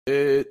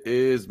It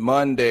is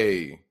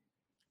Monday,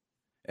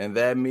 and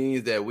that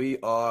means that we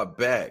are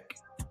back.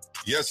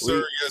 Yes, sir.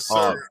 We Yes, sir.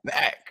 are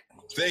back.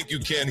 Thank you,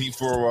 Kenny,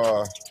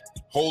 for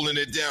holding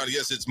it down.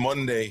 Yes, it's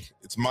Monday.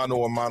 It's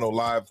Mano a Mano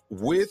Live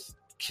with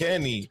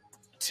Kenny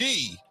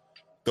T,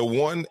 the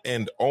one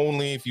and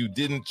only. If you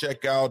didn't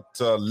check out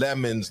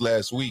Lemons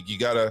last week, you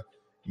got to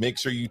make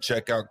sure you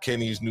check out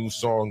Kenny's new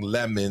song,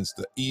 Lemons.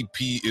 The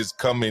EP is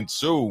coming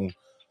soon.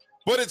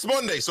 But it's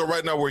Monday, so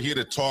right now we're here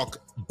to talk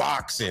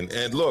boxing.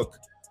 And look,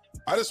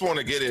 I just want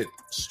to get it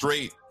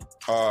straight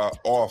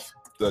off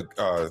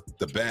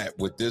the bat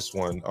with this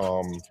one.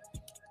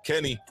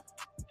 Kenny,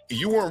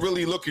 you weren't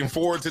really looking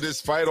forward to this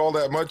fight all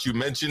that much. You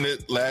mentioned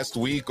it last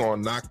week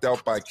on Knocked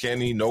Out by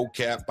Kenny, No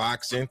Cap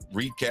Boxing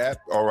recap.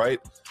 All right.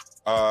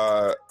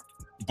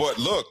 But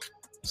look,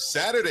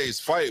 Saturday's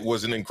fight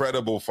was an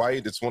incredible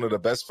fight. It's one of the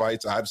best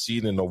fights I've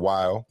seen in a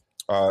while.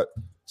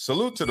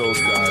 Salute to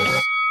those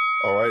guys.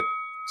 All right.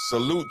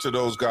 Salute to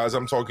those guys.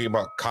 I'm talking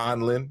about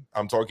Conlan.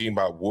 I'm talking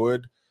about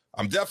Wood.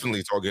 I'm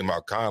definitely talking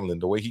about Conlan.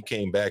 The way he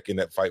came back in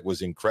that fight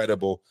was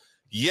incredible.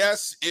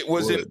 Yes, it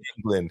was in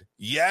England.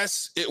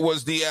 Yes, it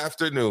was the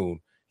afternoon.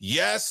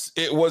 Yes,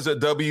 it was a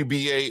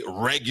WBA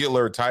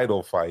regular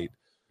title fight.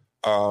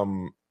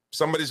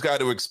 Somebody's got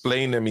to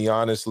explain to me,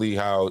 honestly,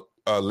 how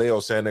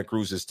Leo Santa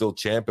Cruz is still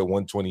champ at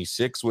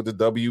 126 with the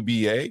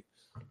WBA.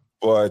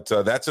 But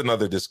that's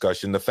another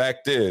discussion. The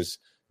fact is,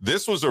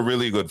 this was a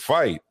really good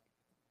fight.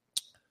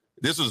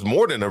 This was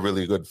more than a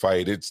really good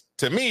fight. It's,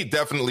 to me,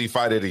 definitely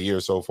fight of the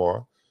year so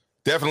far.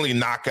 Definitely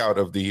knockout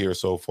of the year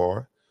so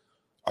far.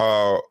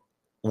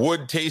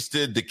 Wood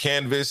tasted the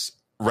canvas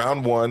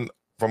round one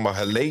from a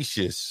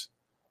hellacious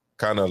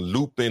kind of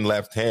looping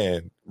left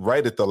hand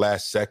right at the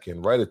last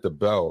second, right at the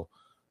bell.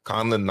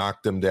 Conlan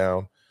knocked him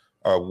down.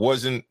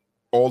 Wasn't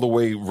all the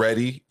way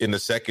ready in the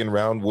second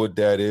round, Wood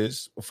that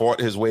is.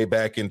 Fought his way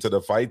back into the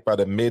fight. By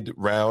the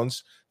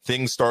mid-rounds,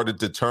 things started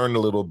to turn a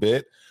little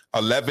bit.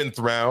 11th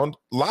round.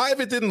 Live,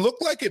 it didn't look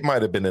like it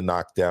might have been a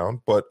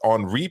knockdown, but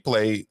on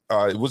replay,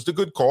 it was the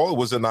good call. It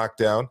was a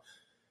knockdown.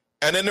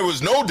 And then there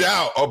was no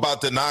doubt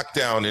about the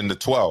knockdown in the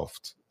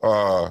 12th.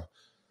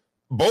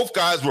 Both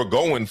guys were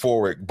going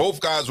for it. Both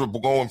guys were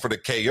going for the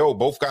KO.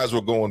 Both guys were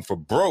going for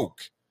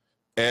broke.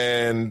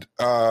 And,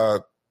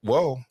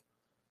 well,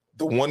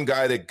 the one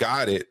guy that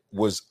got it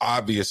was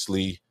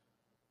obviously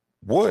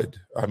Wood.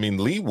 I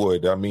mean, Lee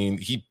Wood. I mean,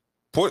 he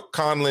put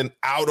Conlan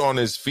out on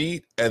his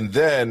feet and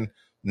then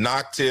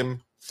knocked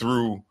him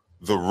through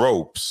the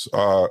ropes.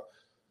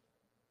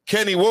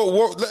 Kenny,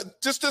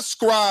 just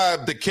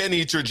describe the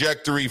Kenny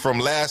trajectory from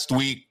last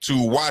week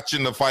to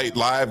watching the fight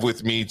live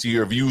with me to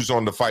your views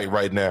on the fight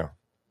right now.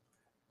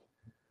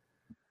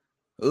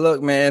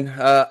 Look, man,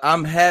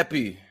 I'm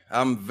happy.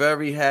 I'm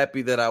very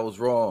happy that I was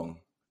wrong.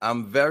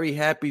 I'm very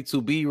happy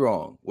to be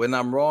wrong. When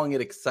I'm wrong,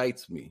 it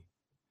excites me.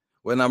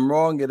 When I'm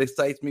wrong, it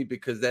excites me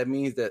because that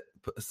means that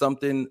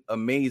something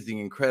amazing,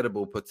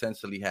 incredible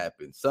potentially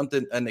happened.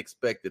 Something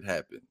unexpected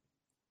happened,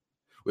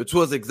 which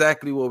was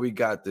exactly what we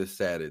got this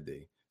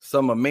Saturday.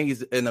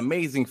 An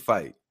amazing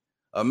fight.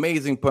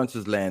 Amazing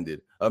punches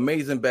landed.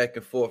 Amazing back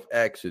and forth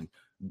action.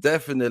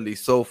 Definitely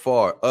so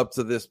far up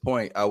to this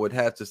point, I would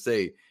have to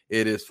say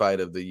it is fight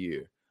of the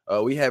year.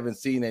 We haven't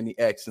seen any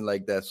action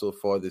like that so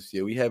far this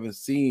year. We haven't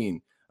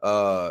seen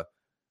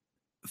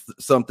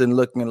something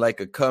looking like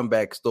a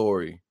comeback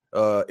story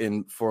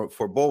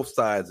for both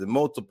sides in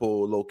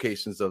multiple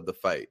locations of the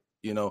fight.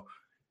 You know,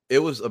 it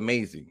was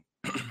amazing.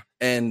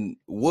 And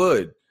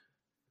Wood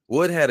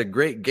had a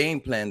great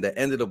game plan that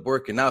ended up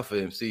working out for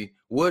him. See,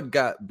 Wood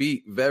got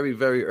beat very,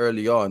 very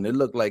early on. It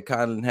looked like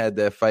Conlan had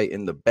that fight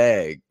in the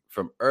bag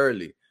from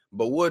early.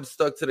 But Wood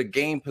stuck to the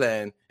game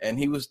plan, and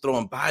he was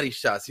throwing body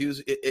shots. He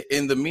was,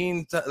 in the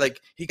meantime, like,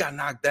 he got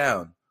knocked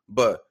down.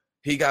 But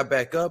he got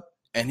back up,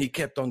 and he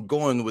kept on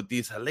going with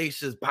these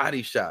hellacious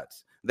body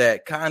shots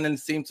that Conlan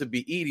seemed to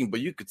be eating.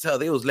 But you could tell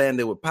they was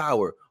landing with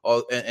power.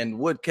 And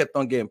Wood kept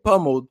on getting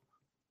pummeled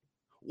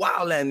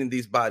while landing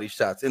these body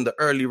shots in the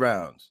early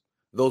rounds.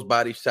 Those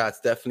body shots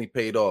definitely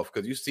paid off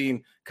because you've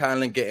seen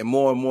Conlan getting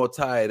more and more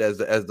tired as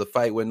the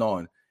fight went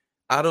on.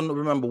 I don't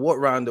remember what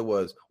round it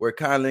was where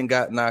Conlan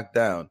got knocked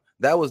down.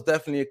 That was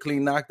definitely a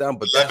clean knockdown,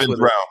 but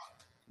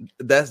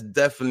that's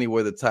definitely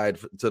where the tide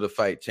to the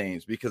fight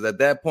changed, because at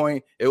that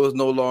point it was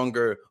no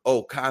longer,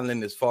 oh,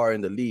 Conlan is far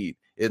in the lead.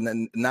 And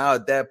then now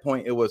at that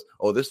point it was,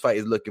 oh, this fight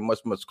is looking much,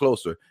 much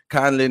closer.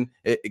 Conlan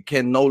it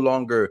can no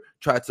longer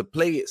try to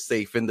play it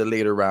safe in the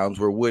later rounds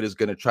where Wood is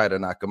going to try to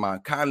knock him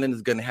out. Conlan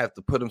is going to have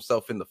to put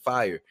himself in the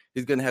fire.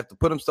 He's going to have to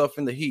put himself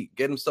in the heat,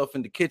 get himself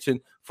in the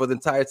kitchen for the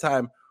entire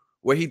time,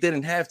 where he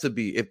didn't have to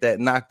be if that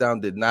knockdown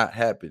did not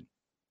happen.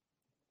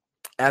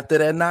 After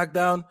that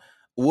knockdown,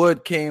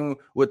 Wood came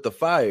with the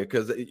fire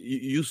because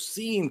you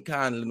seen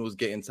Conlan was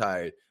getting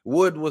tired.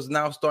 Wood was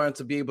now starting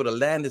to be able to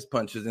land his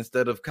punches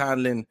instead of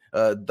Conlan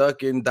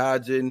ducking,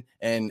 dodging,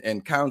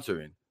 and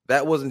countering.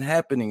 That wasn't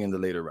happening in the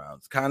later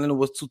rounds. Conlan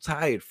was too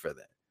tired for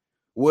that.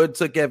 Wood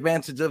took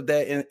advantage of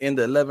that in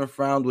the 11th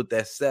round with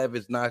that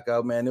savage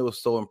knockout, man. It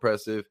was so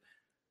impressive.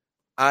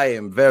 I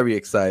am very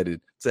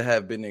excited to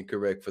have been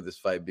incorrect for this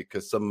fight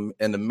because an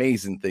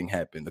amazing thing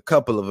happened. A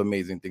couple of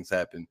amazing things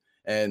happened.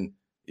 And,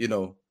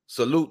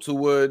 salute to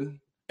Wood.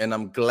 And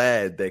I'm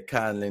glad that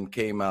Conlon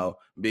came out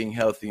being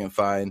healthy and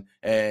fine.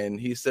 And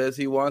he says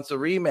he wants a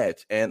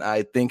rematch. And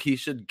I think he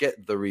should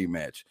get the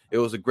rematch. It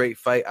was a great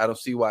fight. I don't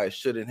see why it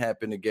shouldn't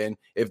happen again.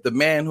 If the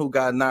man who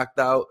got knocked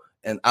out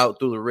and out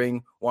through the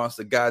ring wants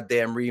a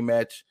goddamn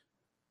rematch,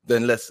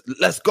 then let's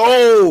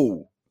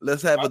go.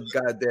 Let's have a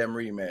goddamn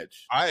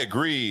rematch. I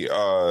agree.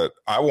 I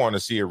want to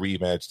see a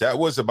rematch. That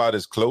was about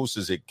as close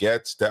as it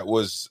gets. That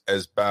was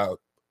about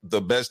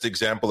the best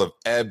example of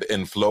ebb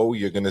and flow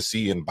you're going to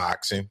see in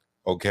boxing.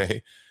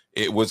 Okay.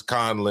 It was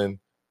Conlon.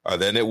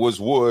 Then it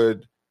was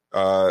Wood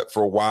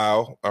for a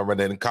while. And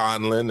then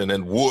Conlon, and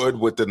then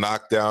Wood with the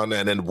knockdown,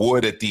 and then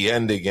Wood at the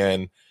end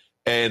again.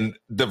 And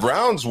the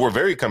rounds were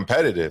very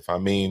competitive. I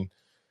mean,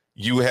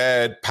 you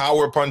had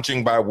power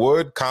punching by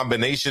Wood,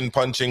 combination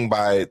punching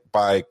by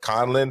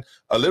Conlon,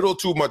 a little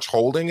too much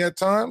holding at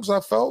times,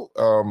 I felt.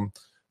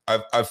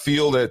 I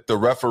feel that the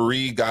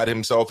referee got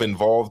himself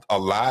involved a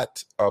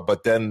lot,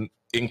 but then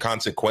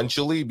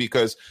inconsequentially,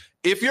 because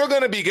if you're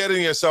going to be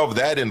getting yourself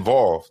that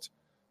involved,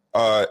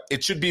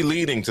 it should be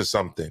leading to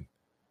something.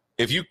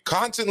 If you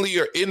constantly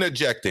are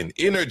interjecting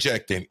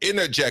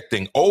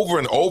over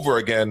and over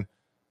again,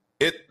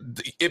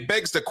 it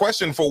begs the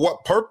question, for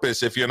what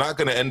purpose if you're not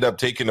going to end up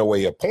taking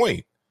away a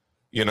point,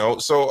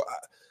 So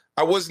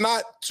I was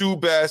not too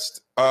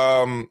best.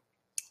 I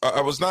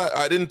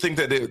didn't think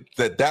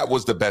that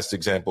was the best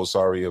example,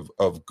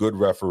 of good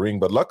refereeing,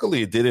 but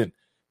luckily it didn't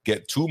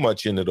get too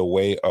much into the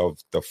way of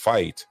the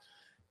fight.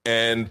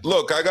 And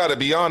look, I got to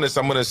be honest.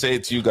 I'm going to say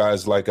it to you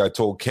guys like I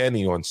told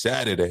Kenny on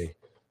Saturday.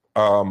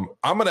 I'm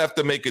going to have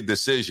to make a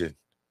decision,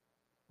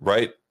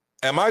 right?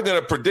 Am I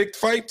going to predict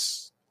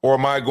fights? Or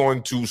am I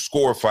going to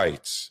score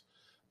fights?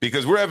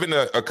 Because we're having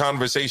a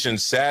conversation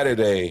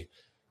Saturday,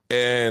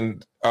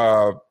 and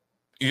for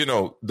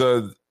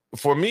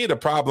me, the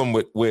problem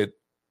with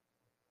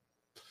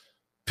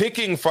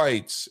picking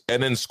fights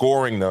and then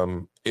scoring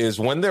them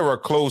is when there are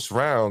close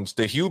rounds,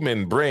 the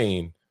human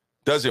brain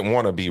doesn't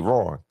want to be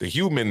wrong. The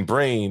human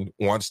brain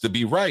wants to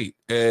be right.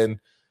 And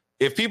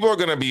if people are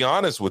going to be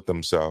honest with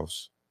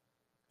themselves,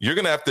 you're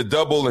going to have to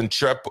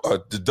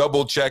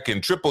double check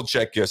and triple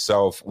check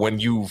yourself when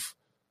you've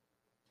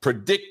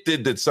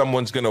predicted that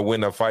someone's going to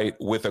win a fight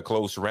with a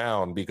close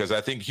round, because I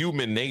think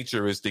human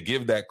nature is to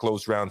give that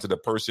close round to the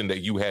person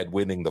that you had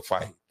winning the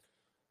fight.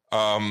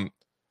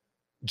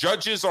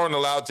 Judges aren't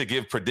allowed to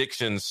give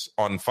predictions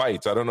on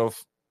fights. I don't know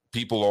if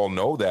people all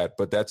know that,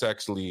 but that's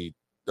actually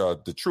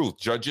the truth.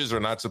 Judges are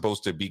not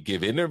supposed to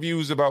give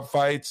interviews about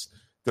fights.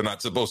 They're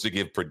not supposed to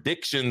give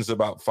predictions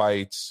about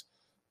fights.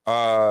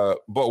 But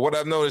what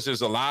I've noticed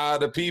is a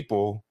lot of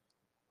people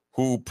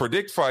who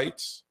predict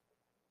fights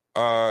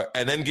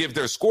and then give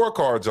their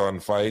scorecards on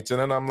fights. And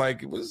then I'm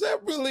like, was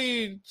that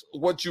really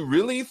what you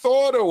really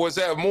thought? Or was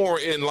that more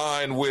in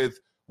line with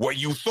what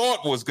you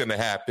thought was going to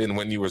happen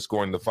when you were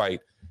scoring the fight?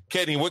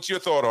 Kenny, what's your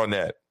thought on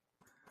that?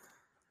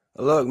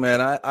 Look, man,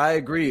 I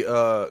agree.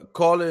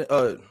 Calling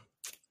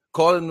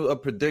a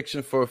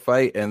prediction for a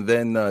fight and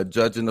then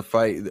judging the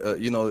fight,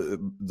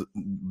 the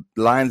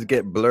lines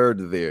get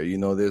blurred there.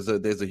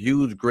 There's a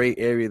huge gray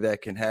area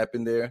that can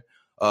happen there.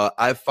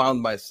 I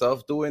found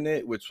myself doing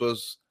it, which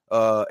was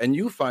and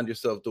you find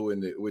yourself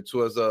doing it, which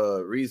was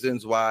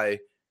reasons why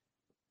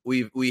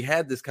we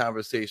had this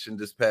conversation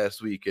this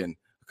past weekend,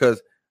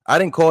 because I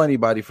didn't call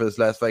anybody for this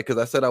last fight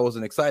because I said I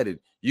wasn't excited.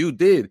 You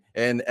did.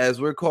 And as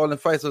we're calling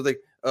fights, I was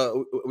like,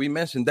 we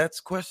mentioned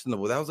that's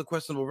questionable. That was a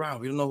questionable round.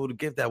 We don't know who to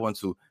give that one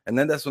to. And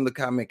then that's when the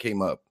comment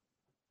came up.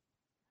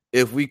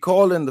 If we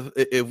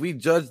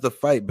judge the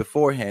fight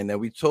beforehand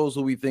and we chose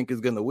who we think is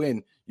going to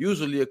win,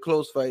 usually a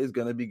close fight is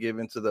going to be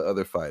given to the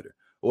other fighter.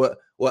 What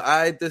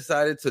I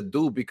decided to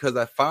do, because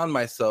I found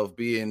myself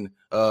being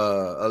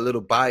a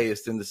little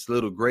biased in this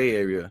little gray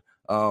area,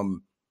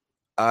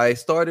 I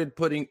started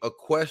putting a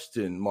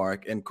question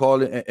mark and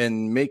calling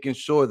and making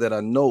sure that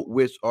I note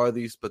which are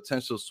these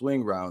potential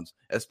swing rounds,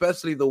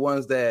 especially the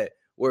ones that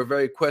were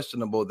very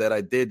questionable that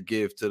I did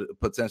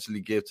potentially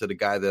give to the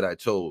guy that I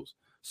chose.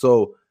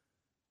 So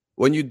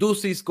when you do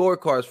see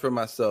scorecards for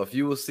myself,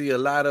 you will see a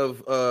lot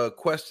of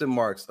question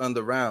marks on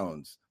the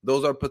rounds.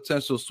 Those are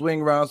potential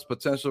swing rounds,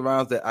 potential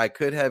rounds that I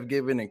could have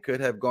given and could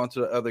have gone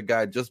to the other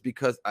guy, just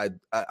because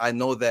I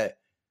know that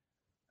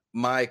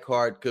my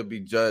card could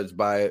be judged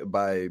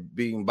by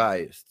being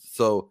biased.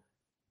 So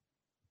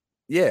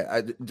yeah,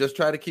 I just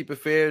try to keep it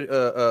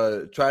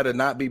fair, try to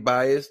not be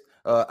biased.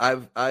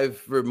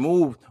 I've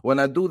removed, when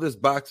I do this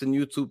boxing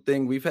YouTube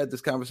thing, we've had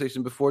this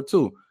conversation before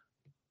too,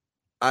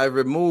 I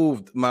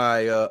removed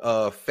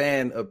my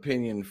fan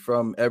opinion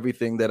from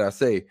everything that I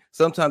say.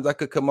 Sometimes I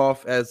could come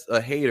off as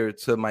a hater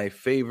to my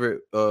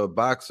favorite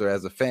boxer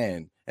as a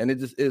fan, and it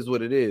just is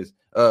what it is.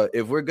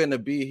 If we're going to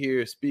be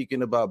here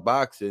speaking about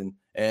boxing,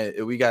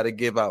 and we got to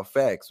give out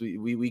facts,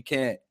 we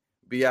can't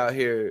be out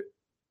here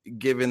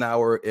giving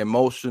our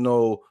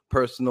emotional,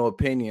 personal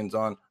opinions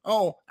on,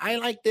 oh, I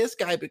like this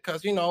guy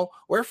because,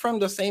 we're from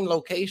the same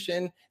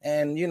location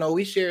and,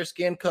 we share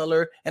skin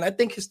color. And I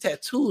think his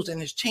tattoos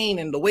and his chain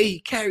and the way he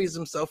carries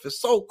himself is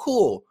so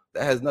cool.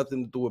 That has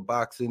nothing to do with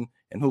boxing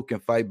and who can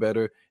fight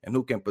better and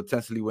who can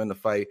potentially win the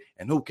fight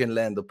and who can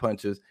land the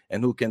punches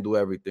and who can do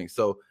everything.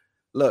 So,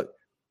 look,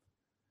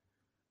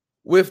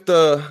 with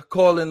the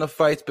calling the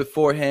fights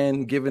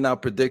beforehand, giving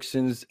out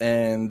predictions,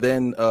 and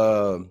then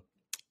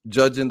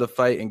judging the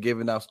fight and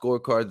giving out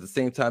scorecards at the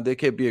same time, there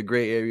could be a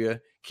gray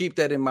area. Keep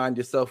that in mind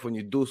yourself when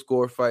you do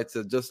score fights,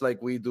 just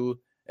like we do.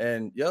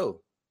 And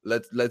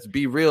let's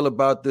be real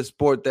about this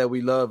sport that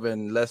we love,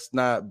 and let's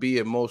not be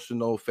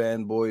emotional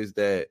fanboys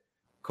that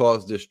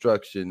cause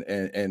destruction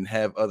and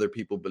have other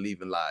people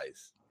believe in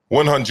lies.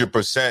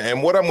 100%.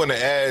 And what I'm going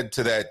to add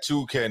to that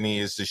too, Kenny,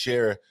 is to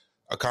share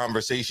a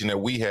conversation that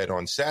we had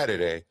on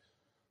Saturday,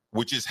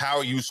 which is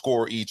how you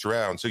score each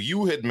round. So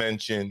you had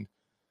mentioned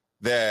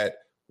that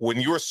when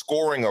you're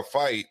scoring a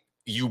fight,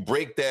 you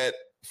break that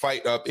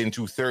fight up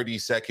into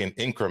 30-second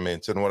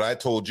increments. And what I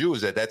told you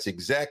is that that's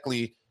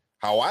exactly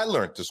how I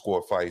learned to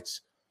score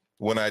fights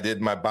when I did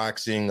my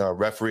boxing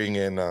refereeing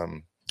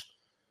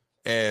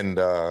and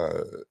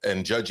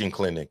judging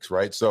clinics,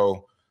 right?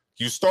 So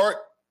you start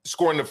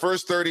scoring the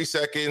first 30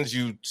 seconds,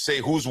 you say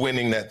who's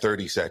winning that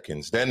 30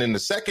 seconds. Then in the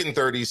second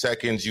 30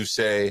 seconds, you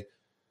say,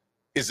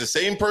 is the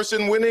same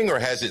person winning or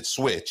has it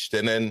switched?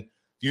 And then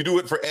you do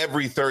it for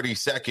every 30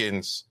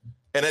 seconds.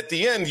 And at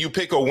the end, you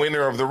pick a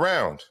winner of the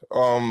round.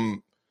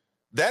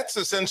 That's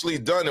essentially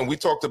done. And we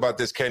talked about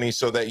this, Kenny,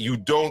 so that you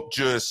don't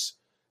just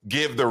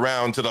give the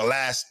round to the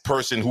last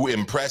person who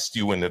impressed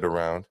you into the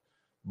round,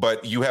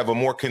 but you have a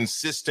more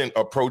consistent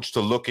approach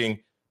to looking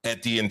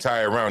at the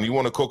entire round. You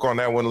want to cook on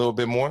that one a little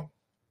bit more?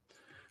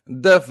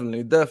 Definitely.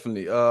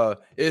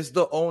 It's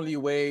the only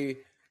way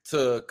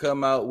to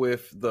come out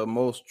with the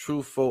most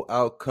truthful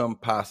outcome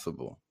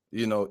possible.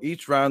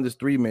 Each round is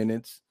 3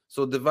 minutes.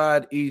 So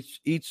divide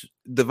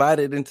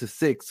it into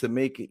 6 to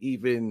make it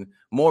even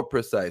more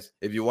precise.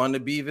 If you want to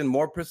be even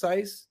more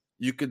precise,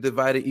 you could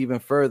divide it even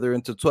further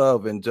into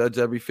 12 and judge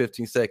every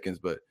 15 seconds.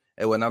 But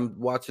when I'm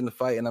watching the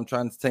fight and I'm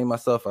trying to tame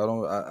myself,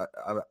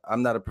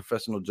 I'm not a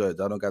professional judge.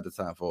 I don't got the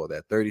time for all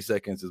that. 30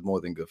 seconds is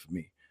more than good for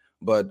me.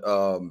 But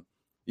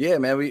yeah,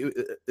 man,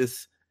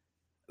 it's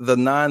the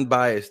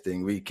non-bias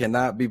thing. We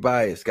cannot be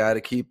biased. Got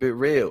to keep it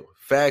real,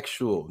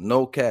 factual,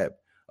 no cap.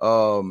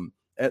 And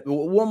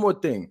one more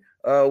thing.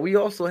 We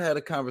also had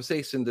a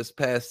conversation this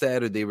past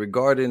Saturday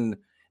regarding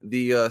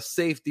the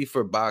safety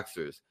for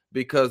boxers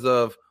because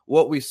of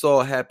what we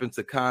saw happen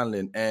to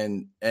Conlan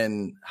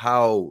and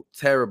how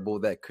terrible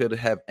that could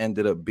have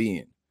ended up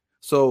being.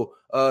 So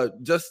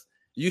just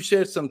you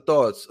shared some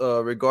thoughts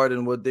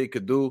regarding what they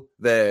could do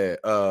that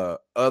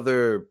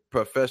other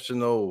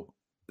professional,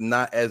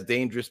 not as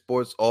dangerous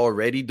sports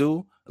already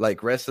do,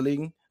 like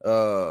wrestling.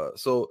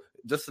 So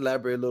just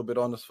elaborate a little bit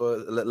on this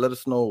let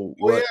us know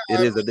what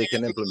it is that they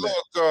can implement.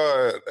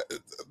 Look,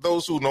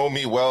 those who know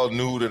me well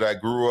knew that I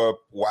grew up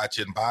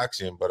watching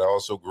boxing, but I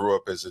also grew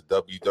up as a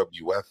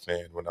WWF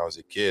fan when I was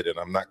a kid, and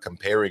I'm not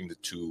comparing the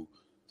two.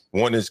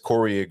 One is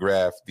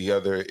choreographed, the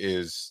other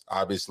is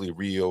obviously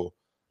real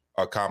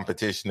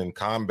competition and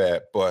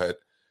combat. But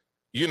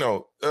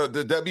the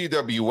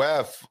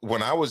WWF,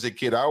 when I was a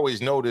kid, I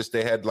always noticed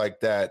they had like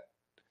that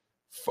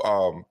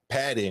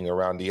padding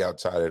around the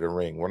outside of the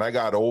ring. When I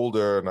got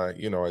older and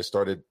I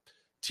started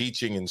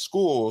teaching in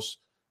schools,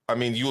 I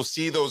mean, you'll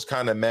see those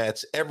kind of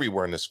mats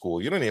everywhere in the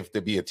school. You don't have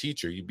to be a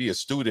teacher. You be a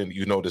student,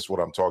 you notice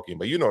what I'm talking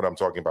about. You know what I'm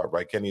talking about,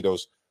 right, Kenny?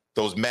 Those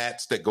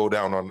mats that go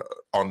down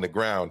on the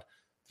ground.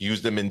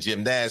 Use them in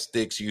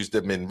gymnastics, use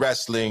them in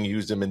wrestling,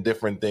 use them in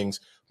different things.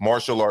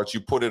 Martial arts,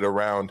 you put it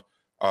around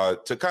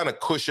to kind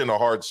of cushion a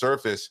hard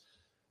surface.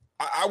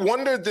 I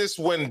wondered this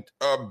when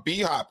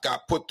B-Hop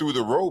got put through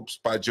the ropes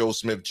by Joe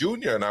Smith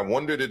Jr., and I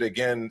wondered it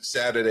again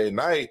Saturday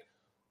night.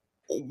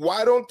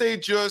 Why don't they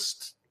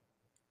just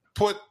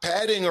put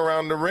padding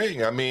around the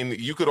ring? I mean,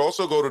 you could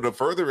also go to the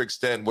further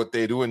extent. What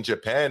they do in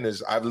Japan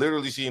is I've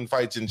literally seen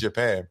fights in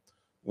Japan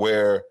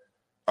where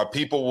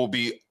people will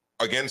be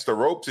against the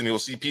ropes and you'll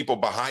see people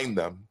behind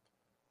them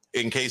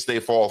in case they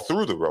fall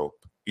through the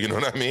rope. You know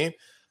what I mean?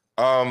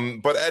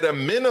 But at a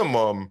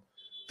minimum,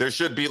 there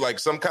should be like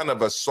some kind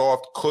of a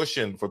soft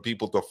cushion for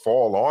people to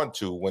fall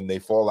onto when they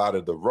fall out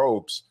of the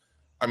ropes.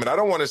 I mean, I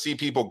don't want to see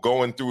people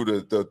going through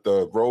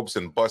the ropes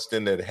and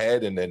busting their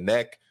head and their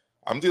neck.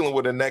 I'm dealing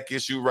with a neck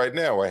issue right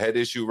now, a head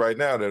issue right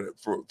now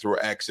through an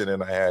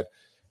accident I had.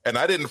 And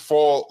I didn't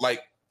fall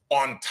like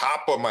on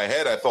top of my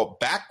head. I fell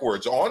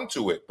backwards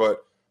onto it,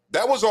 but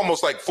that was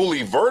almost like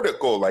fully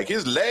vertical. Like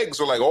his legs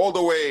are like all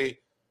the way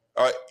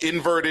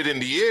inverted in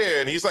the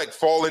air and he's like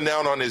falling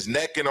down on his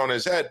neck and on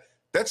his head.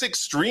 That's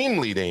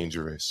extremely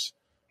dangerous,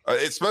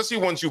 especially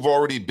once you've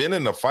already been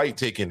in a fight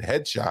taking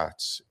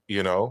headshots,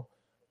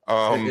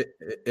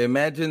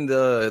 Imagine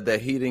that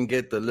he didn't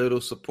get the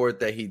little support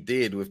that he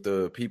did with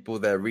the people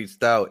that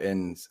reached out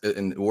and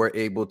were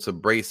able to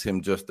brace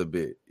him just a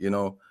bit,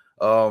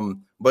 But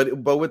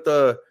with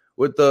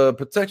with the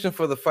protection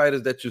for the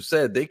fighters that you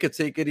said, they could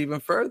take it even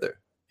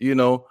further. You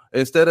know,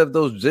 instead of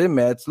those gym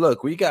mats,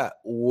 look, we got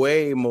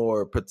way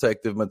more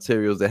protective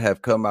materials that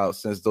have come out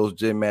since those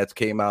gym mats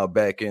came out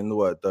back in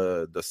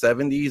the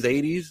 70s,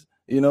 80s.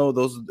 You know,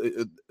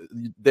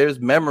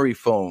 there's memory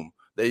foam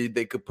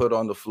they could put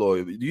on the floor.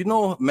 You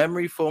know,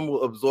 memory foam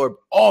will absorb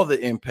all the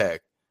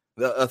impact.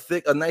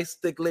 A nice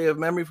thick layer of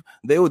memory,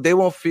 they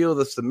won't feel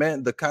the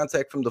cement, the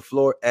contact from the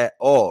floor at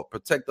all.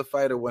 Protect the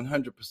fighter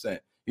 100%.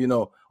 You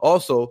know,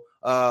 also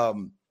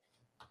on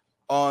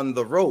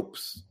the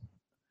ropes,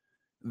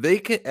 they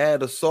could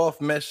add a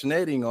soft mesh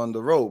netting on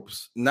the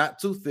ropes, not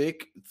too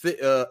thick,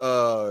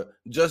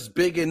 just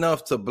big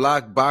enough to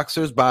block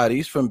boxers'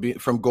 bodies from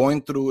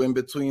going through in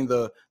between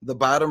the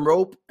bottom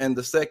rope and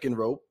the second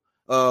rope.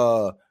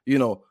 You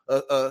know,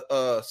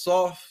 a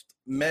soft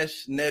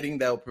mesh netting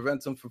that will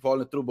prevent them from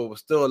falling through, but will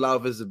still allow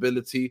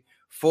visibility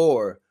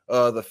for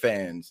the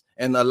fans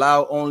and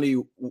allow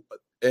only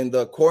in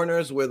the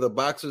corners where the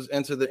boxers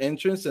enter the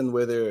entrance and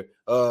where their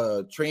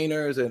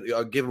trainers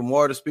and give them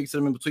water to speak to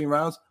them in between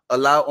rounds,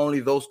 allow only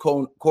those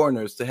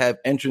corners to have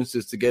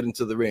entrances to get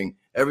into the ring.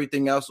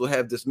 Everything else will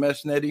have this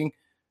mesh netting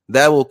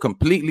that will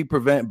completely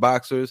prevent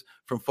boxers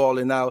from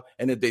falling out.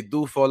 And if they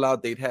do fall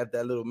out, they'd have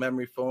that little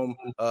memory foam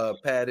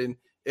padding.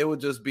 It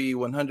would just be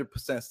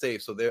 100%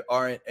 safe. So there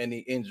aren't any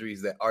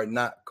injuries that are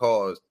not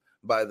caused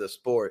by the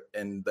sport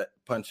and the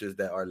punches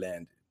that are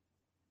landed.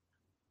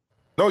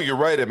 No, you're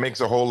right. It makes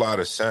a whole lot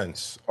of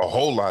sense. A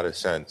whole lot of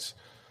sense.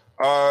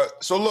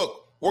 So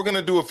look, we're going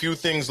to do a few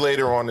things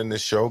later on in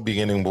this show,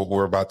 beginning what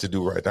we're about to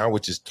do right now,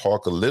 which is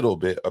talk a little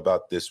bit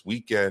about this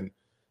weekend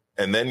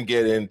and then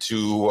get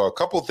into a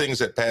couple things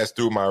that passed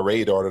through my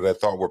radar that I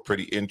thought were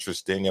pretty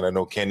interesting. And I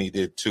know Kenny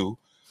did too.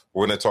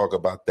 We're going to talk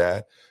about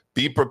that.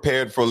 Be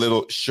prepared for a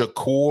little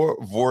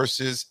Shakur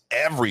versus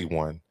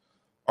everyone.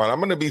 All right, I'm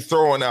going to be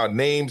throwing out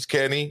names,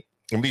 Kenny.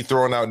 I'm going to be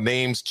throwing out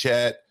names,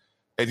 chat.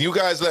 And you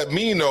guys let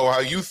me know how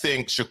you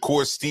think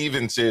Shakur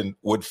Stevenson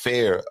would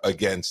fare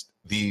against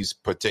these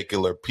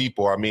particular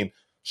people. I mean,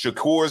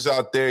 Shakur's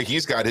out there.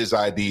 He's got his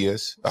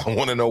ideas. I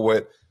want to know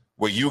what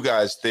you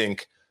guys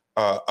think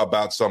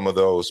about some of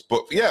those.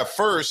 But, yeah,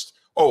 first,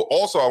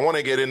 also I want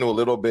to get into a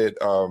little bit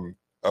of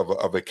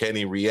a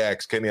Kenny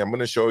Reacts. Kenny, I'm going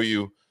to show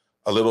you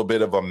a little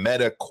bit of a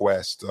meta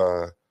quest,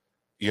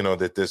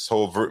 that this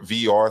whole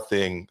VR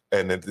thing,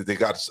 and they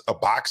got a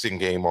boxing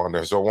game on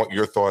there. So I want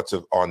your thoughts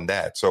on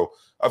that. So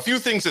a few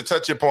things to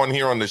touch upon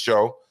here on the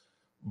show.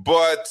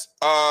 But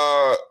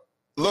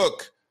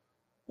look,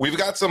 we've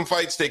got some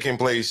fights taking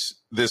place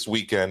this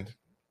weekend,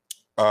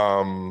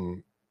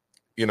 coming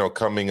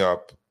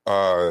up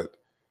on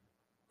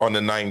the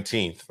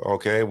 19th.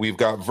 Okay, we've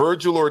got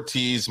Virgil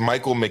Ortiz,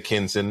 Michael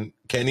McKinson.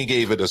 Kenny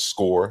gave it a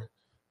score.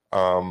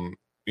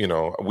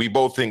 We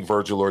both think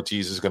Virgil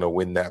Ortiz is going to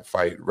win that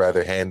fight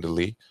rather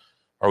handily.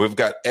 All right, we've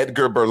got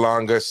Edgar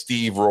Berlanga,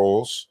 Steve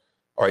Rolls.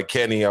 All right,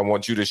 Kenny, I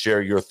want you to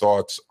share your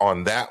thoughts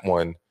on that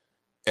one.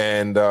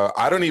 And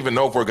I don't even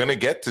know if we're going to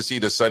get to see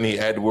the Sonny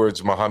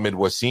Edwards, Muhammad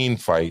Wasim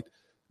fight.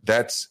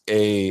 That's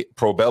a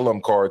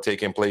Probellum card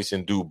taking place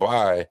in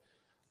Dubai.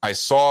 I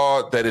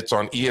saw that it's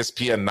on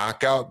ESPN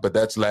Knockout, but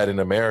that's Latin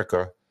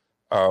America.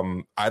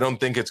 I don't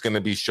think it's going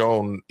to be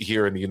shown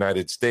here in the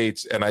United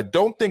States. And I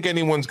don't think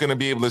anyone's going to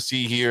be able to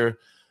see here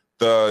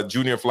the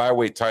junior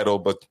flyweight title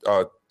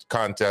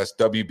contest,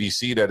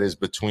 WBC, that is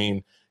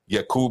between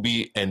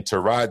Yakubi and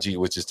Taraji,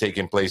 which is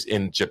taking place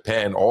in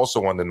Japan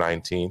also on the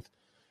 19th.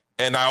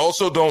 And I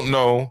also don't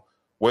know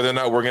whether or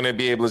not we're going to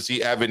be able to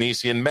see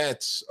Avanesian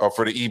Metz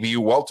for the EBU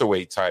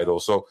welterweight title.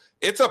 So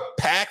it's a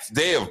packed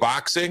day of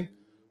boxing.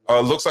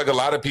 Looks like a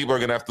lot of people are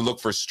going to have to look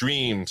for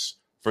streams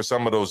for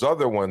some of those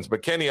other ones.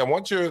 But Kenny, I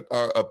want your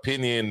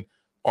opinion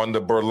on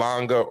the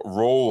Berlanga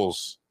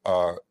Rolls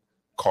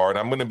card.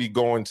 I'm going to be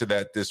going to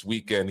that this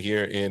weekend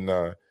here in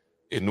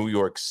New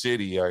York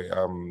City.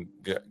 I'm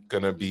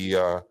going to be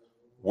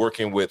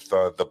working with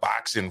the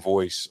Boxing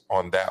Voice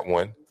on that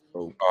one.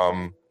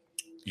 I'm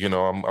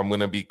going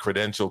to be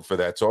credentialed for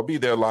that. So I'll be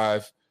there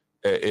live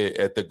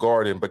at the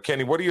Garden. But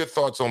Kenny, what are your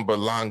thoughts on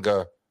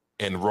Berlanga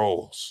and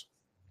Rolls?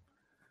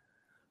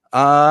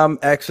 I'm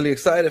actually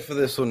excited for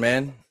this one,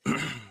 man.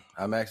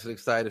 I'm actually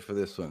excited for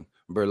this one.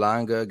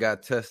 Berlanga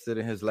got tested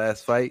in his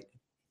last fight.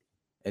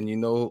 And you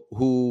know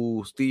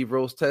who Steve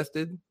Rose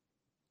tested?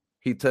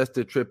 He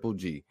tested Triple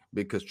G,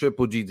 because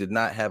Triple G did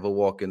not have a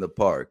walk in the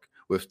park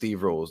with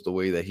Steve Rose the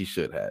way that he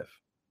should have.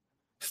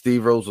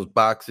 Steve Rose was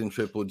boxing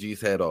Triple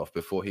G's head off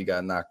before he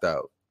got knocked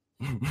out.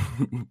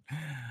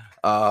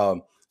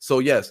 So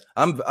yes,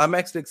 I'm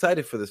actually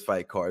excited for this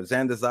fight card.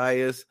 Xander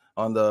Zayas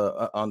on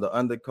the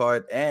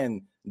undercard,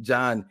 and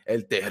John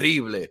El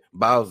Terrible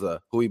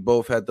Bauza, who we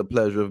both had the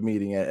pleasure of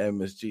meeting at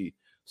MSG.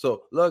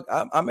 So look,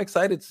 I'm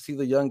excited to see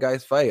the young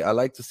guys fight. I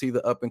like to see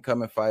the up and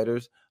coming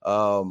fighters.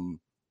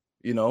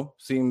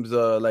 Seems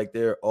like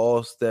they're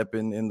all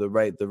stepping in the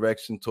right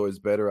direction towards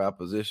better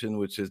opposition,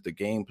 which is the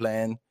game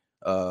plan.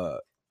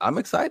 I'm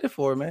excited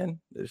for it, man.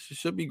 This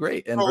should be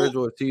great. And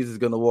Virgil Ortiz is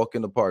going to walk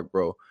in the park,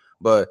 bro.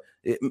 But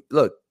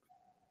look,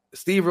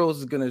 Steve Rose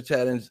is going to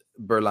challenge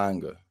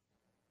Berlanga.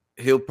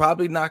 he'll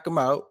probably knock him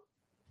out,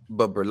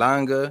 but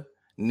Berlanga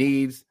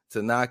needs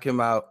to knock him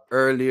out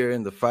earlier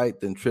in the fight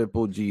than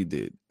Triple G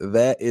did.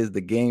 That is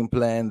the game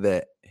plan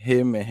that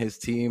him and his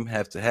team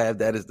have to have.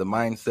 That is the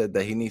mindset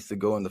that he needs to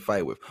go in the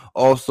fight with.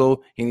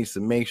 Also, he needs to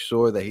make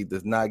sure that he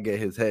does not get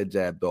his head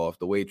jabbed off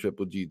the way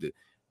Triple G did.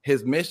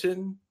 His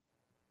mission,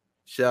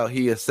 shall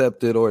he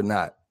accept it or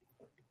not,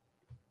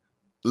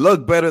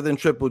 look better than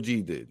Triple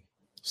G did.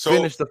 So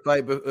finish the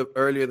fight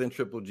earlier than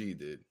Triple G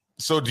did.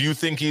 So do you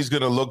think he's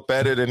going to look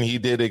better than he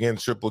did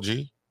against Triple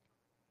G?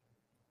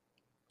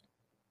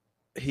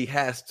 He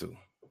has to.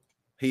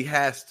 He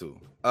has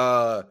to.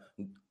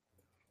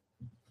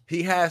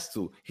 He has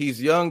to.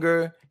 He's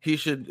younger. He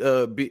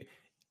should be.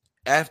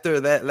 After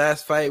that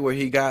last fight where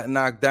he got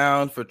knocked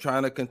down for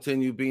trying to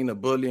continue being a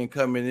bully and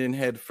coming in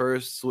head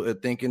first,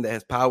 thinking that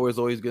his power is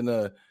always going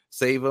to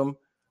save him,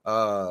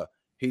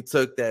 he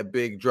took that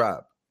big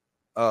drop.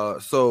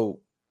 So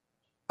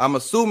I'm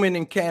assuming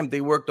in camp they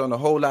worked on a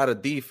whole lot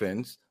of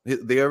defense.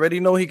 They already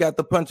know he got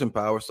the punching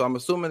power, so I'm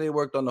assuming they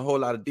worked on a whole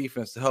lot of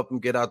defense to help him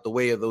get out the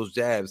way of those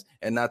jabs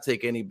and not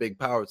take any big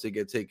power to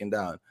get taken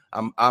down.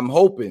 I'm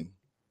hoping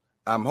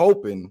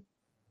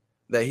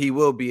that he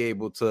will be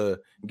able to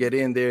get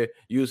in there,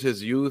 use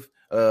his youth,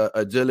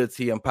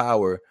 agility, and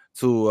power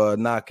to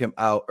knock him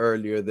out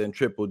earlier than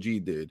Triple G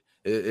did.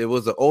 It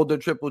was an older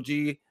Triple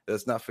G,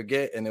 let's not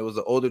forget, and it was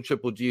an older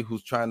Triple G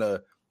who's trying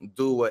to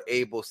do what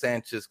Abel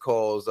Sanchez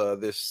calls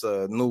this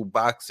new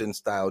boxing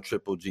style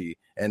Triple G,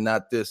 and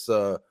not this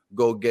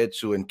go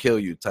get you and kill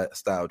you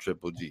style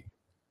Triple G.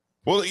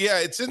 Well, yeah,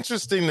 it's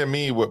interesting to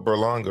me with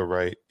Berlanga,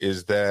 right,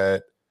 is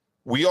that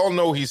we all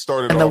know he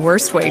started off the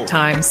worst weight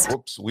times.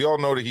 We all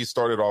know that he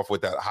started off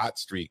with that hot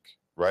streak,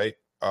 right?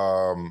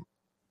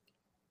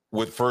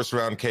 With first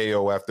round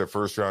KO after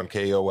first round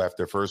KO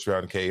after first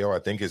round KO. I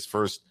think his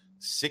first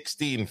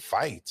 16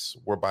 fights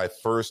were by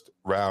first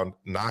round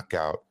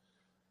knockout.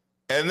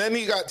 And then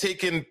he got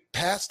taken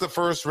past the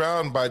first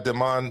round by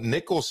Damon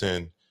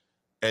Nicholson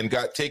and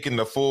got taken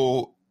the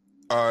full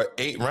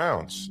 8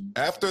 rounds.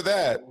 After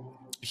that,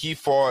 he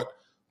fought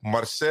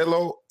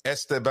Marcelo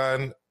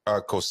Esteban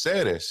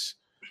Coceres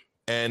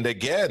and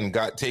again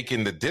got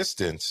taken the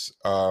distance.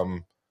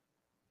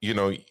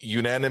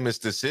 Unanimous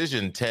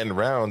decision, 10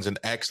 rounds, and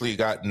actually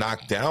got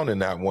knocked down in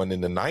that one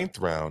in the 9th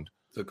round.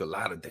 Took a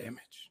lot of damage.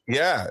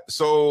 Yeah.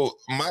 So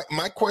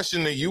my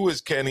question to you is,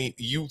 Kenny,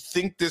 you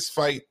think this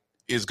fight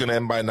is going to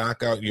end by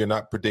knockout? You're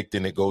not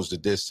predicting it goes the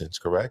distance,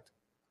 correct?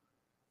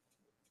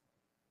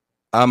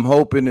 I'm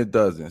hoping it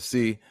doesn't.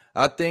 See,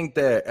 I think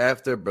that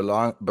after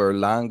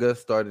Berlanga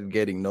started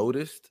getting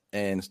noticed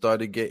and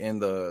started getting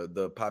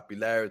the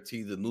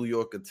popularity, the New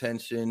York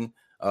attention,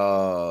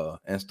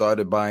 and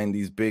started buying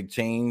these big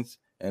chains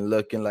and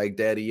looking like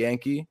Daddy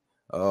Yankee,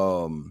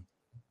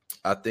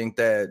 I think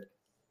that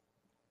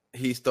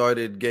he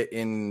started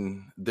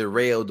getting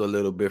derailed a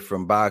little bit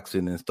from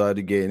boxing and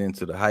started getting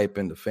into the hype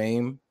and the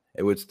fame,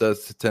 which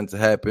does tend to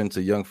happen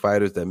to young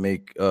fighters that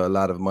make a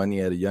lot of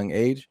money at a young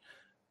age.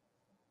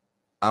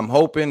 I'm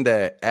hoping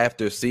that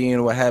after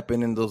seeing what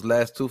happened in those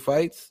last 2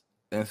 fights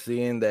and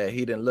seeing that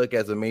he didn't look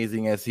as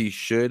amazing as he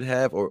should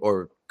have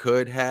or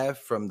could have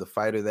from the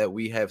fighter that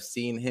we have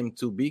seen him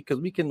to be, because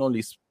we can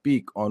only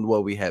speak on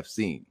what we have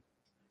seen.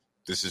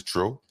 This is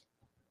true.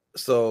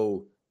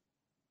 So,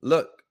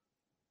 look,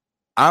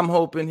 I'm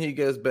hoping he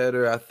gets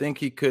better. I think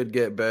he could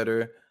get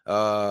better.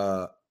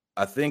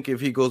 I think if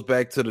he goes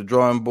back to the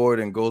drawing board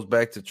and goes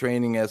back to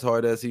training as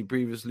hard as he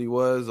previously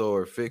was,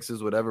 or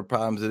fixes whatever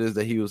problems it is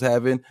that he was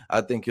having,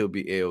 I think he'll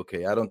be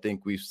A-okay. I don't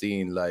think we've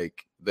seen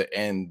like the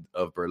end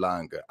of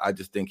Berlanga. I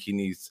just think he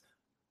needs,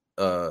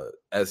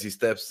 as he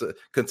steps,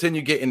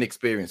 continue getting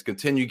experience,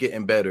 continue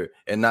getting better,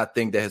 and not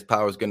think that his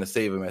power is going to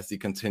save him as he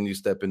continues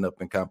stepping up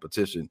in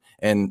competition.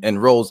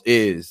 And Rose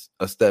is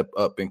a step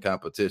up in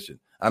competition.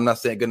 I'm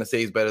not going to say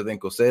he's better than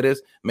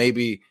Coceres.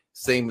 Maybe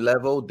same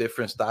level,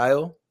 different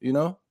style, you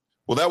know?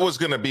 Well, that was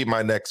going to be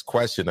my next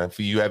question. If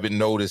you haven't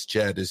noticed,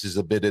 Chad, this is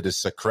a bit of the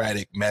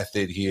Socratic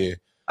method here.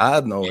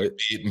 I know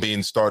it.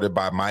 Being started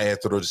by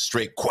Maestro, the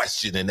straight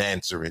question and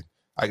answering.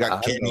 I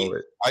got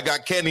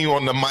Kenny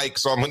on the mic,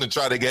 so I'm going to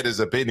try to get his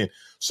opinion.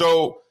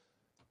 So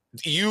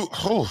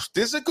this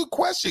is a good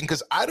question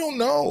because I don't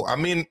know. I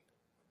mean,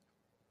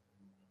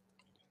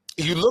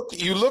 you look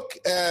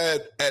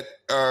at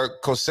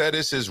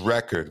Coceres'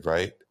 record,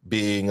 right?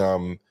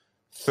 Being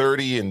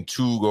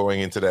 30-2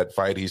 going into that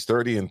fight. He's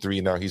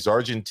 30-3 now. He's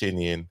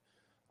Argentinian.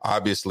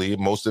 Obviously,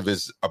 most of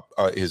his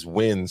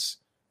wins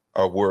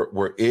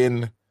were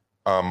in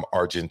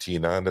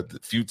Argentina, and the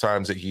few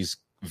times that he's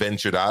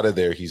ventured out of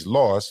there, he's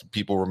lost.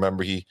 People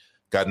remember he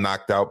got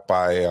knocked out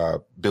by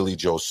Billy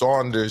Joe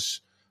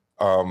Saunders.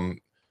 And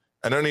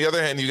on the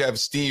other hand, you have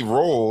Steve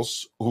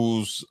Rolls,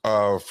 who's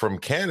from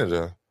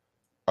Canada.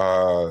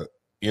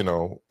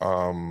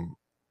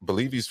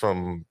 Believe he's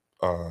from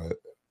the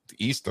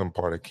eastern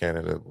part of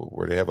Canada,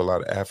 where they have a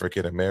lot of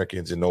African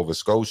Americans in Nova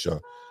Scotia.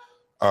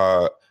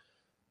 But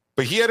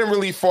he hadn't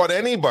really fought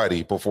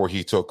anybody before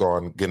he took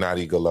on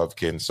Gennady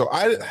Golovkin. So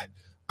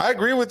I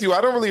agree with you.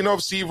 I don't really know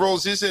if Steve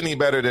Rolls is any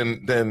better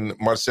than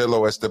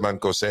Marcelo Esteban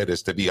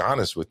Coceres, to be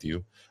honest with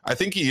you. I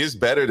think he is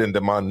better than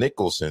Damon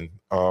Nicholson.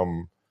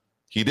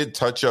 He did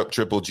touch up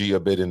Triple G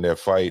a bit in their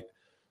fight.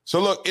 So,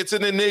 look, it's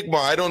an enigma.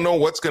 I don't know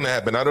what's going to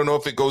happen. I don't know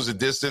if it goes a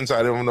distance.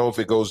 I don't know if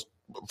it goes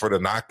for the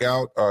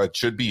knockout. It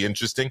should be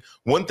interesting.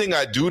 One thing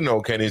I do know,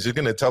 Kenny, is he's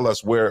going to tell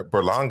us where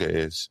Berlanga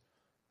is.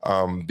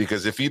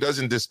 Because if he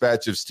doesn't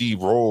dispatch of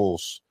Steve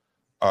Rolls,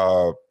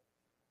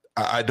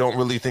 I don't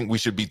really think we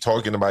should be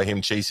talking about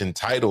him chasing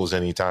titles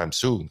anytime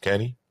soon,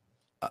 Kenny.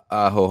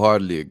 I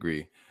wholeheartedly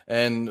agree.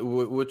 And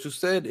what you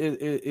said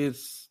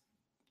is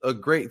a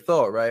great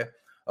thought, right?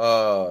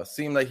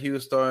 Seemed like he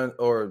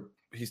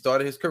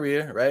started his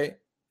career, right?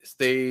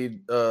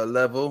 Stayed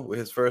level with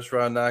his first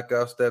round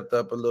knockout, stepped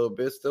up a little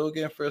bit, still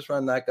getting first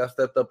round knockout,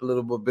 stepped up a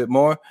little bit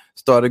more,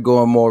 started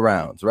going more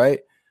rounds,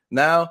 right?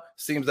 Now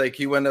seems like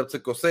he went up to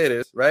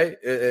Coceres, right,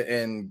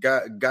 and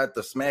got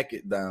the smack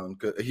it down.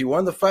 He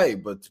won the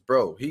fight, but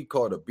bro, he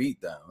caught a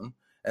beat down,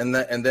 and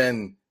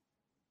then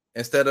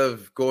instead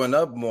of going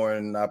up more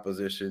in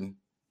opposition,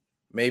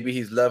 maybe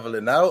he's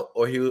leveling out,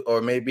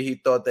 or maybe he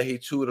thought that he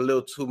chewed a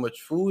little too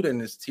much food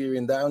and is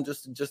tearing down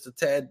just a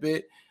tad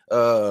bit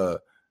to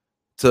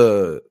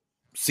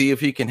see if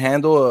he can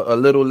handle a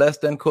little less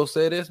than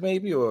Coceres,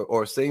 maybe,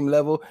 or same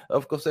level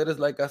of Coceres.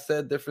 Like I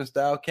said, different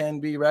style can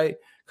be, right?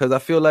 Because I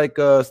feel like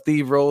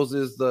Steve Rolls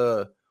is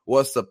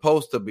what's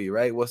supposed to be,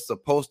 right? What's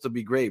supposed to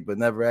be great, but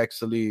never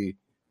actually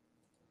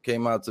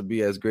came out to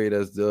be as great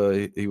as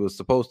he was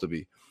supposed to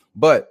be.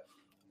 But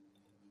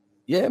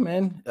yeah,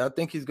 man, I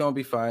think he's gonna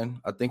be fine.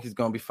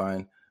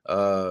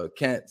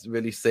 Can't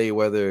really say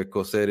whether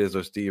Coceres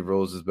or Steve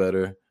Rolls is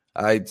better.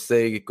 I'd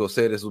say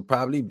Coceres would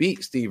probably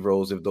beat Steve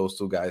Rolls if those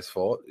two guys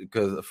fought,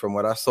 because from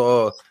what I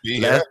saw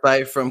last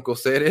fight from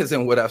Coceres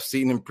and what I've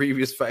seen in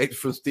previous fights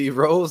from Steve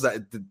Rolls,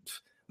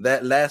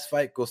 that last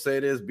fight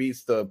Coceres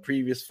beats the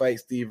previous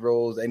fight Steve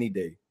Rolls any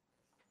day.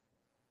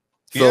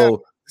 So yeah,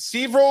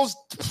 Steve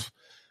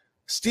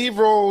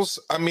Rolls,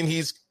 I mean,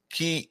 he's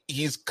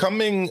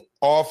coming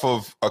off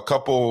of a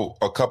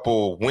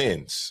couple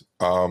wins.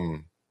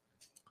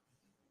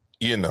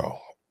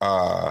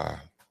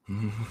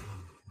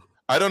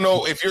 I don't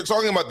know if you're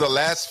talking about the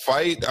last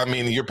fight. I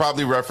mean, you're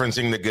probably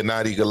referencing the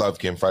Gennady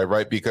Golovkin fight,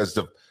 right? Because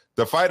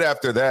the fight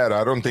after that,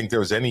 I don't think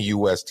there was any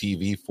U.S.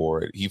 TV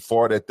for it. He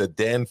fought at the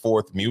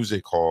Danforth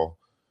Music Hall,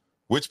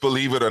 which,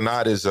 believe it or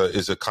not, is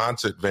a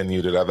concert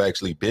venue that I've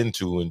actually been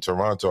to in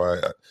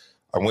Toronto.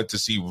 I went to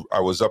see.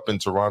 I was up in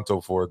Toronto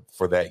for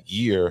that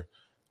year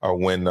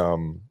when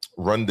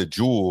Run the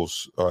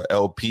Jewels,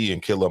 LP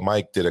and Killer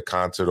Mike did a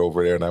concert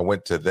over there, and I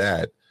went to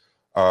that.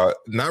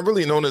 Not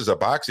really known as a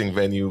boxing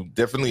venue,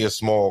 definitely a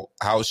small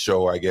house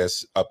show, I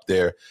guess, up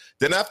there.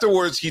 Then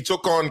afterwards, he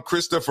took on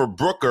Christopher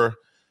Brooker.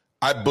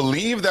 I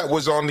believe that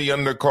was on the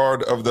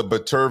undercard of the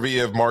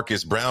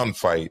Beterbiev-Marcus Brown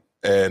fight.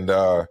 And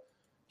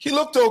he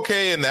looked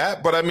okay in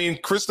that. But, I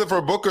mean,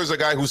 Christopher Booker is a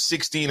guy who's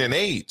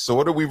 16-8. So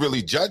what are we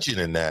really judging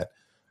in that?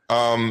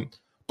 But,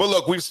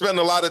 look, we've spent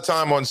a lot of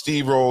time on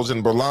Steve Rolls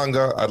and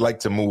Berlanga. I'd like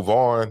to move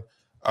on.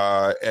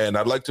 And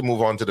I'd like to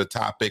move on to the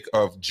topic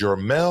of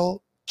Jermell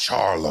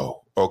Charlo.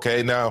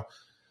 Okay, now,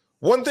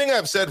 one thing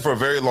I've said for a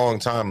very long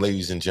time,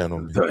 ladies and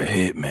gentlemen, the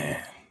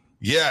Hitman,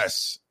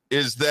 yes,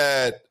 is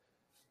that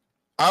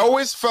I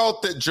always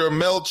felt that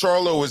Jermell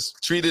Charlo was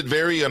treated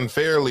very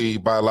unfairly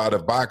by a lot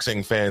of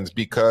boxing fans,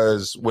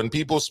 because when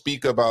people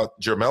speak about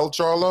Jermell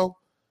Charlo,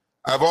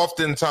 I've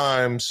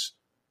oftentimes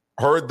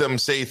heard them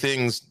say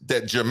things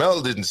that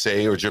Jermell didn't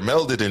say, or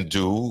Jermell didn't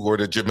do, or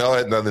that Jermell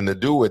had nothing to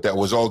do with. That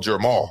was all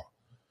Jermall.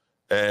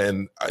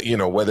 And,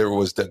 whether it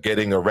was the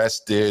getting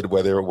arrested,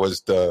 whether it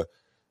was the,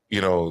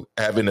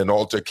 having an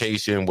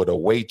altercation with a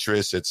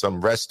waitress at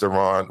some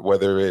restaurant,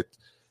 whether it,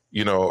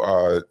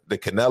 the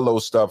Canelo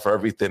stuff or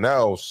everything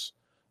else.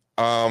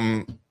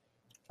 I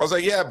was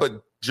like, yeah,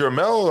 but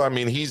Jermell, I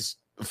mean, he's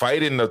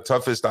fighting the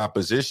toughest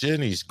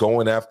opposition. He's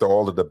going after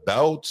all of the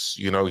belts.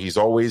 He's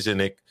always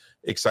in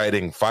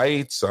exciting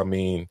fights. I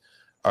mean,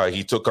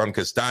 he took on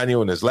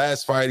Castaño in his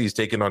last fight. He's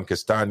taking on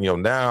Castaño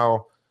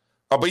now.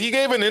 But he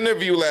gave an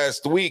interview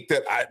last week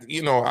that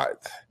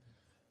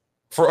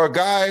for a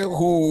guy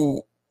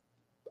who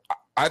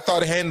I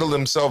thought handled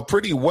himself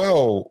pretty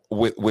well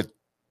with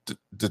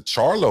the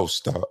Charlo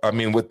stuff. I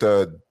mean, with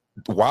the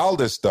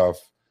Wilder stuff.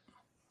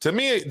 To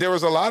me, there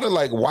was a lot of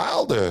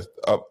Wilder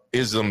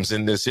isms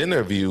in this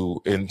interview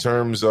in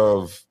terms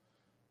of,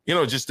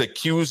 just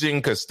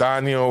accusing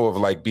Castaño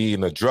of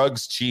being a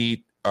drugs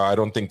cheat. I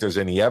don't think there's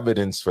any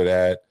evidence for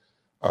that.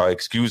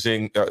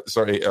 Accusing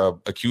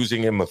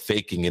him of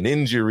faking an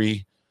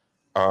injury.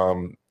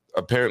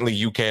 Apparently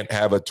you can't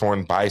have a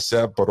torn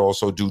bicep, but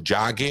also do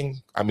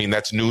jogging. I mean,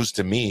 that's news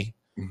to me.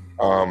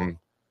 Mm-hmm.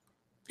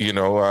 I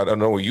don't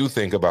know what you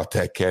think about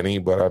that, Kenny,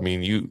 but I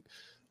mean,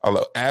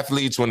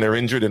 athletes, when they're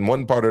injured in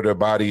one part of their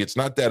body, it's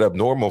not that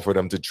abnormal for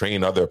them to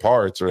train other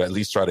parts, or at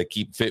least try to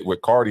keep fit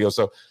with cardio.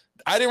 So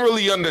I didn't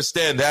really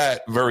understand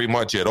that very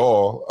much at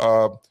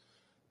all.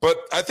 But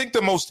I think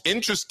the most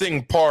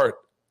interesting part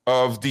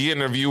of the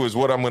interview is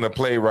what I'm going to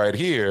play right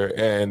here.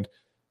 And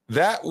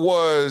that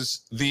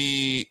was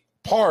the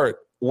part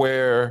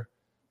where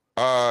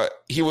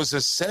he was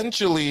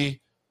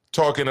essentially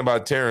talking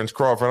about Terrence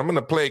Crawford. I'm going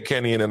to play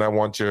Kenny, and then I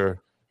want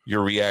your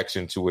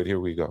reaction to it. Here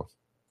we go.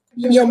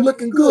 Yeah, I'm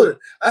looking good.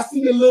 I see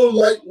your little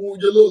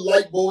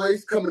light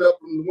boys coming up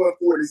from the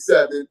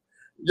 147.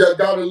 You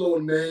got a little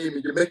name,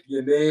 and you're making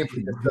your name for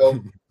yourself.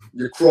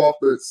 Your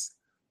Crawfords.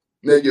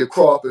 Name your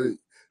Crawford.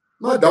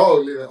 My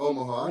dog live in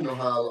Omaha. I know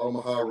how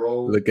Omaha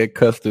rolls. Look at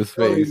Custer's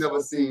face. I ain't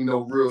never seen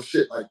no real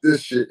shit like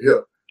this shit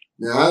here.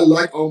 Now, I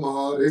like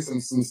Omaha. There's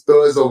some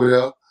studs over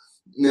there.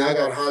 Now, I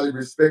got highly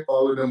respect for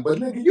all of them. But,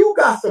 nigga, you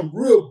got some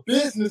real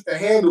business to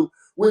handle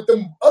with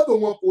them other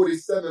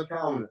 147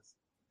 pounders.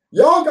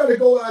 Y'all got to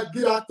go out,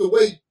 get out the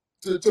way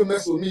to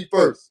mess with me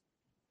first.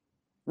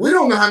 We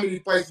don't know how many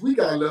fights we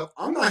got left.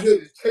 I'm not here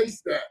to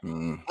chase that.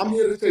 I'm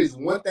here to chase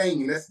one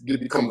thing, and that's to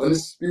become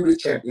undisputed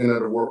champion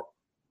of the world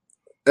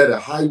at a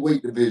high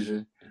weight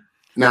division.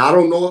 Now, I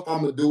don't know if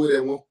I'm going to do it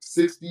at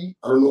 160.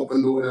 I don't know if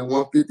I'm doing it at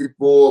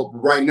 154. But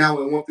right now,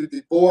 at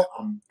 154,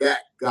 I'm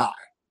that guy.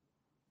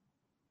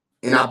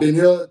 And I've been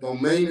here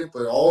domaining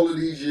for all of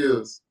these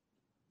years.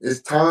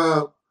 It's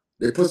time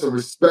they put some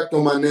respect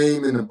on my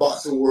name in the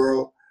boxing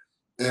world.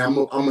 And I'm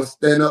going to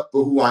stand up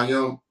for who I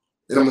am.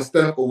 And I'm going to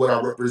stand up for what I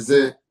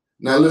represent.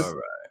 Now,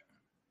 listen,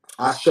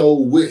 I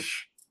sure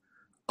wish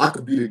I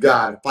could be the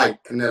guy to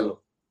fight Canelo.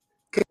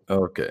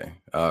 Okay,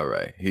 all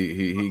right.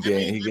 He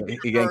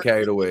getting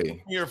carried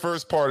away. Your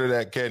first part of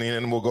that, Kenny,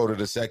 and then we'll go to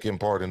the second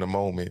part in a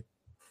moment.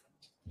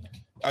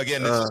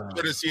 Again, this is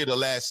courtesy of The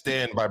Last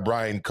Stand by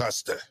Brian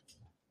Custer.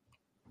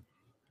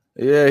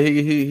 Yeah,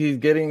 he's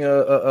getting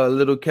a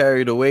little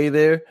carried away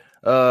there.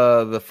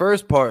 The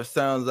first part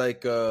sounds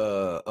like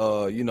a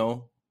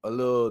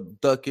little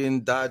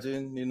ducking,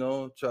 dodging,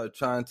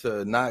 trying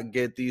to not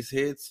get these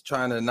hits,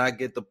 trying to not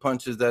get the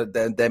punches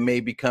that may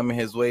be coming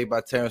his way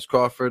by Terrence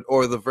Crawford,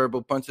 or the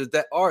verbal punches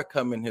that are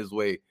coming his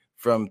way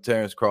from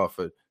Terrence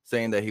Crawford,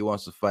 saying that he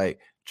wants to fight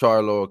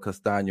Charlo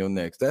Castaño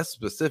next. That's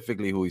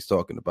specifically who he's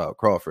talking about,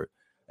 Crawford.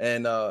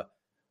 And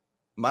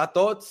my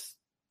thoughts,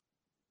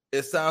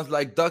 it sounds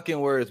like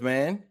ducking words,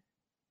 man.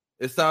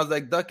 It sounds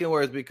like ducking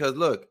words because,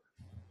 look,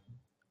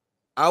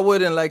 I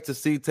wouldn't like to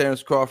see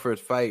Terrence Crawford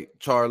fight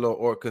Charlo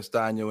or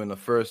Castaño in the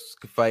first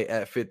fight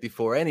at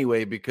 54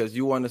 anyway, because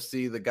you want to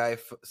see the guy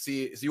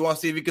you want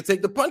to see if he could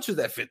take the punches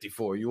at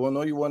 54. You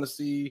want to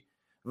see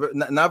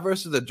not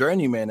versus a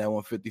journeyman at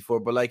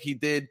 154, but like he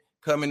did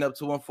coming up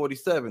to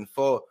 147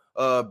 for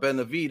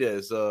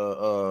Benavidez,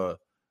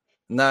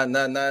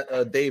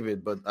 not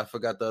David, but I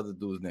forgot the other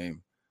dude's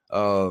name,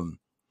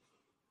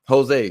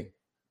 Jose.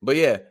 But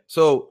yeah,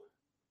 so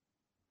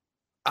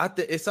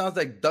it sounds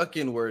like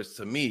ducking words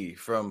to me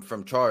from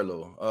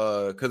Charlo,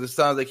 because it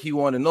sounds like he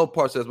wanted no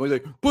parts of this. He's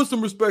like, put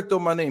some respect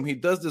on my name. He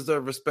does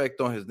deserve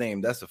respect on his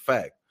name. That's a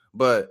fact.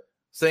 But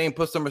saying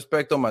put some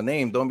respect on my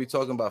name, don't be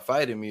talking about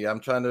fighting me. I'm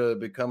trying to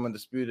become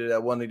undisputed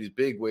at one of these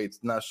big weights.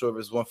 Not sure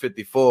if it's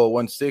 154 or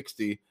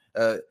 160.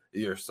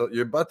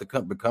 You're about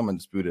to become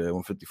undisputed at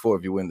 154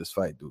 if you win this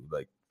fight, dude.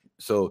 Like,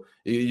 so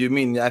you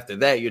mean after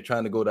that you're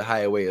trying to go to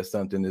higher weight or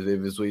something? If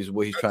it's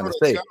what he's trying to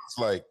say. Sounds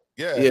like,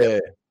 yeah.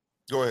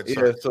 Go ahead,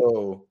 sir. Yeah,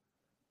 so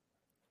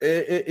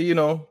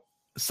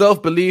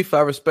self-belief, I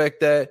respect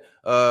that.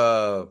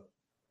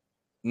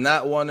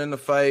 Not wanting to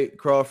fight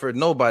Crawford,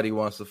 nobody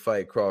wants to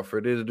fight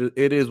Crawford.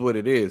 It is what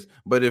it is.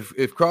 But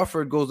if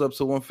Crawford goes up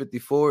to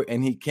 154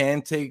 and he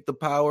can take the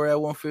power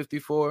at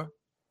 154,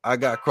 I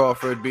got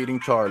Crawford beating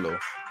Charlo.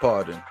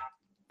 Pardon.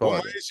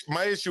 Well,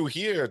 my issue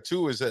here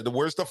too is that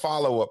where's the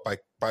follow-up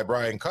by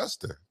Brian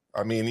Custer?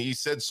 I mean, he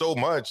said so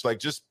much. Like,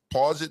 just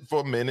pause it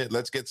for a minute.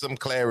 Let's get some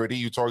clarity.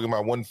 You're talking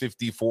about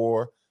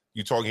 154.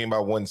 You're talking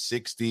about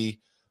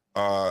 160.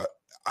 I'm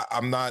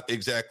not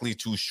exactly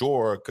too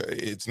sure.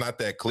 It's not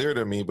that clear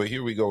to me, but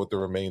here we go with the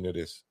remainder of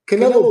this.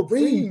 Canelo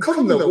Green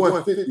come to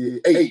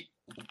 158.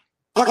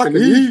 I can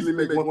easily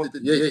make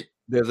 158.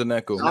 There's an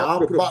echo.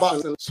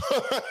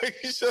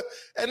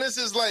 And this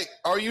is like,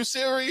 are you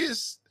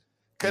serious?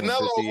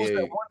 Canelo was at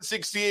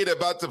 168,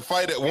 about to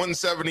fight at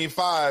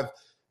 175.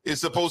 Is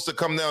supposed to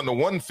come down to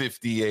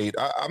 158.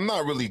 I'm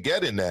not really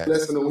getting that.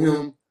 Lesson on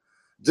him.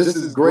 Just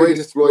as great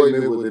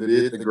exploitment what it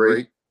is, the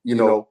great, I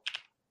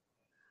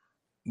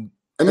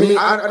mean,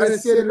 I didn't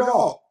see it at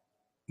all.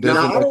 There's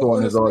an echo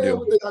on his audio.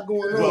 What they got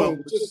going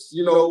on. Just,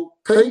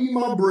 pay me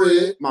my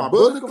bread. My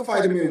brother can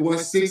fight him in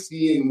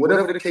 160 and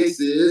whatever the case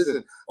is,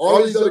 and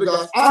all these other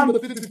guys. I'm the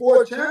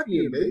 54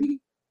 champion,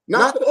 baby.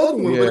 Not the other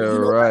one. Yeah,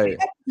 right.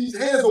 These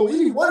hands on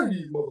any one of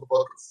these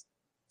motherfuckers.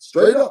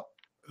 Straight up.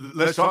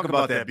 Let's talk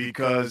about that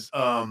because,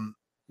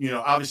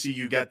 obviously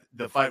you got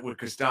the fight with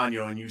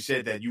Castaño and you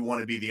said that you want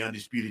to be the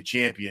undisputed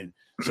champion.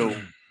 So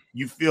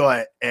you feel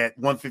at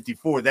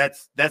 154,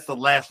 that's the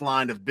last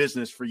line of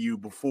business for you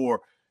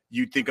before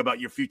you think about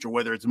your future,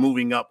 whether it's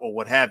moving up or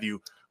what have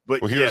you.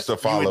 But here's the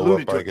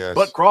follow-up, I guess.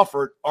 But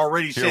Crawford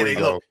already said, hey,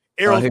 look,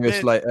 Errol's been, a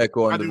slight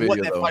echo on the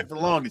video, that fight for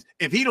the longest.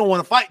 If he don't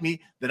want to fight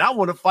me, then I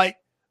want to fight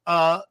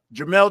Jermell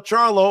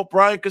Charlo,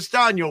 Brian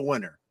Castaño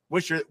winner.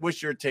 What's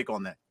your take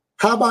on that?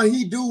 How about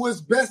he do his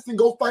best and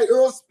go fight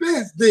Earl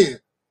Spence then?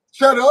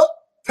 Shut up,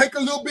 take a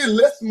little bit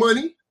less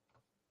money,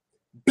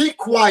 be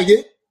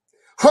quiet,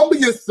 humble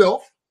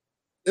yourself,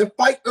 and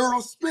fight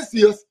Earl Spence,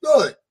 he a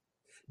stud.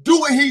 Do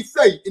what he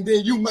say, and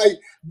then you might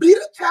be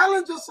the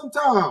challenger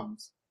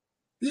sometimes.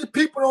 These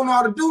people don't know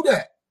how to do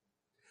that.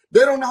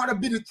 They don't know how to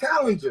be the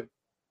challenger.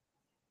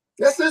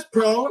 That's his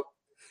problem.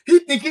 He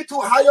think he's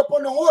too high up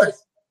on the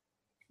horse.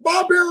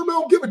 Bob Arum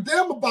don't give a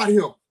damn about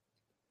him.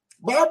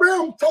 Bob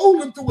Arum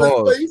told him to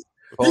his face.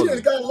 He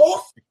just got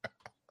lost.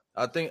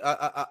 I think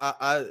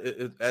I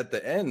at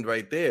the end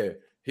right there,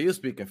 he was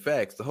speaking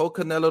facts. The whole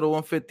Canelo to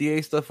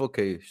 158 stuff.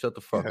 Okay, shut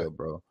the fuck up,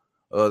 bro.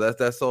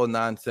 That's all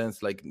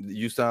nonsense. Like,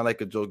 you sound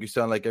like a joke. You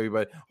sound like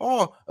everybody.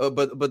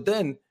 But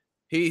then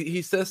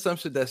he says some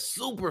shit that's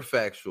super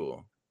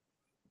factual.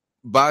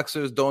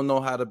 Boxers don't know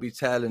how to be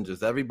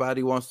challengers.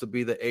 Everybody wants to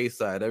be the A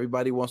side.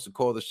 Everybody wants to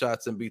call the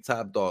shots and be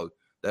top dog.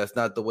 That's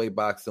not the way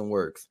boxing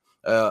works.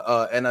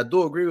 And I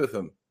do agree with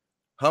him.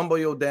 Humble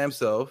your damn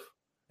self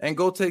and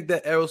go take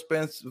that Errol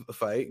Spence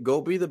fight.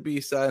 Go be the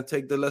B side and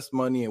take the less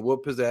money and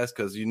whoop his ass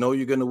because you know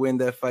you're going to win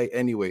that fight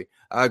anyway.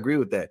 I agree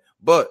with that.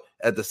 But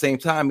at the same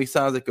time, he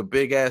sounds like a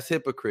big ass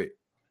hypocrite.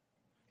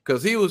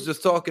 Because he was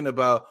just talking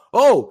about,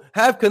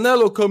 have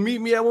Canelo come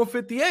meet me at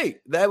 158.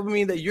 That would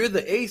mean that you're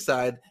the A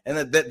side, and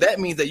that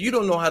means that you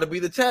don't know how to be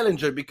the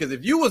challenger. Because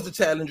if you was the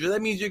challenger,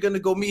 that means you're going to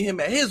go meet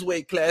him at his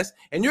weight class,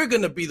 and you're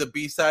going to be the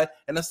B side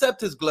and accept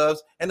his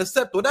gloves and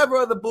accept whatever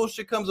other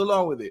bullshit comes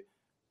along with it.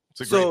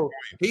 So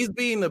he's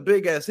being a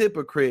big ass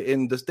hypocrite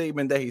in the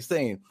statement that he's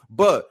saying,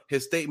 but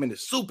his statement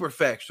is super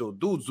factual.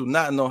 Dudes do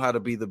not know how to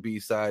be the B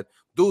side.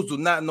 Dudes do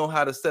not know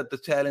how to set the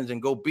challenge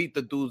and go beat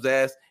the dude's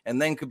ass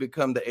and then could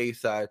become the A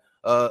side.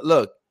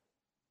 Look,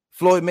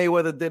 Floyd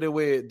Mayweather did it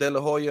with De La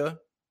Hoya.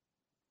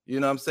 You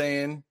know what I'm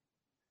saying?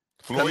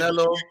 Floyd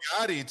Canelo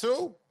Gotti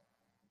too.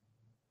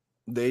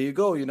 There you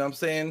go. You know what I'm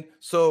saying?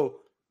 So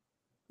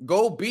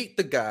go beat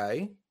the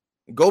guy.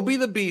 Go be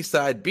the B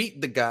side,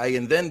 beat the guy,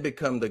 and then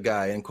become the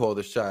guy and call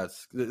the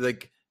shots.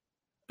 Like,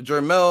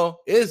 Jermell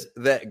is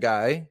that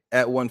guy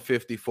at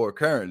 154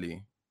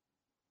 currently.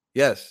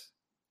 Yes.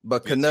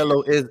 But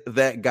Canelo is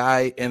that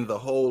guy in the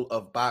whole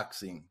of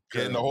boxing.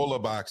 Yeah, in the whole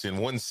of boxing,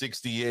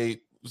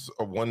 168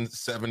 or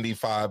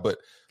 175. But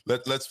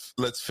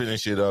let's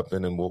finish it up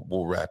and then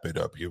we'll wrap it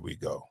up. Here we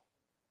go.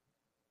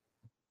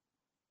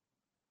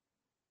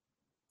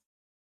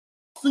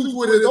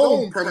 With his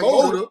own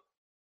promoter.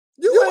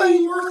 You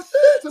ain't worth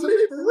shit to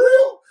me, for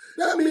real.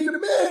 That means the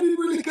man didn't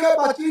really care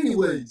about you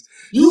anyways.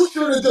 You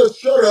should have just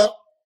shut up,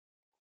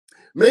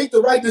 make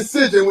the right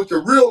decision with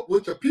your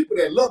people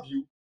that love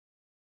you,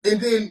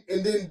 and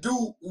then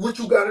do what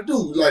you gotta do.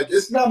 Like,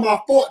 it's not my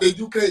fault that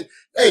you can't.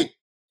 Hey,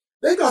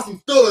 they got some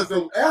studs.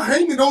 And Al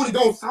Heyman only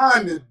don't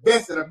sign the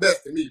best of the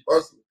best to me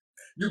personally.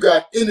 You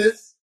got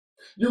Ennis,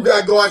 you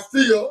got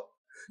Garcia,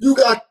 you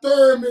got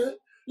Thurman,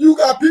 you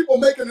got people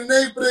making a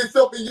name for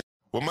themselves.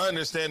 Well, my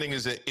understanding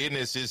is that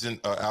Ennis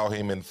isn't an Al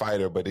Heyman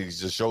fighter, but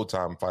he's a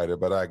Showtime fighter.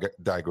 But I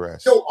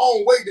digress. Your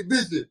own weight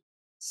division.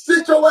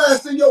 Sit your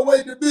ass in your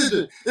weight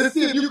division and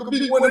see if you can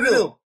be one of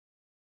them.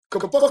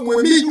 Because fucking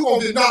with me, you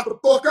gonna get knocked the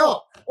fuck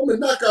out. I'm a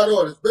knockout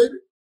artist, baby.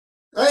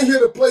 I ain't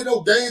here to play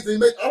no games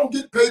and I don't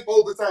get paid for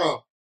overtime.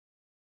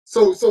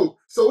 So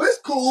it's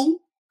cool,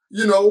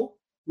 you know,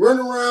 run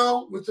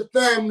around with your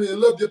family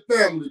and love your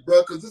family,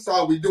 bro, because this is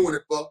how we doing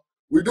it for.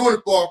 We're doing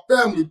it for our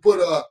family,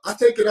 but I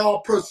take it all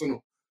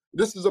personal.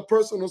 This is a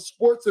personal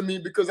sport to me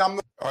because I'm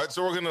not. All right,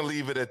 so we're going to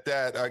leave it at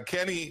that.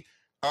 Kenny,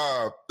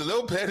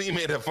 Lil Penny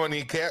made a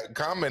funny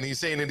comment. He's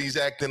saying that he's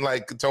acting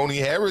like Tony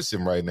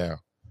Harrison right now.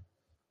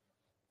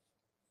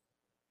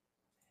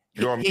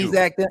 He's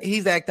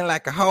acting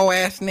like a whole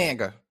ass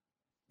nigga.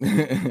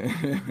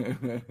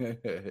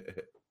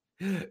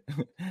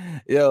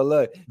 Yo,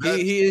 look,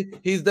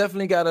 he's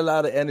definitely got a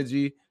lot of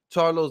energy.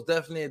 Charlo's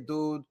definitely a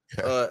dude.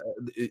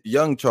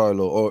 Young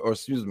Charlo, or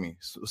excuse me,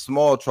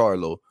 small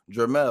Charlo.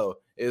 Jermell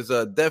is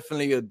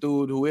definitely a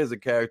dude who is a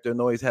character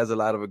and always has a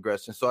lot of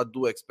aggression. So I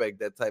do expect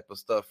that type of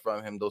stuff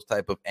from him, those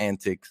type of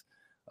antics.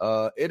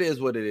 It is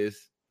what it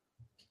is.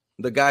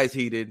 The guy's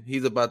heated.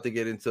 He's about to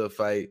get into a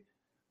fight.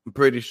 I'm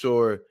pretty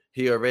sure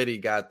he already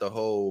got the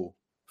whole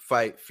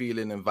fight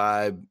feeling and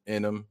vibe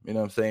in him. You know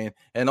what I'm saying?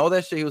 And all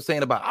that shit he was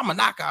saying about, I'm a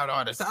knockout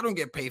artist, I don't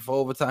get paid for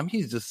overtime.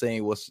 He's just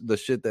saying what's the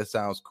shit that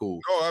sounds cool.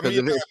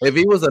 If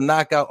he was a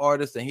knockout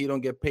artist and he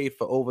don't get paid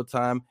for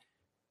overtime,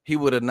 he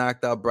would have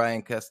knocked out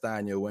Brian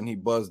Castano when he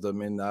buzzed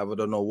him in, I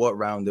don't know what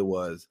round it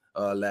was,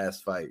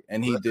 last fight.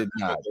 And he did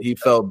not. He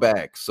fell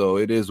back. So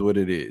it is what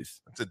it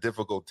is. It's a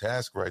difficult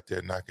task right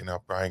there, knocking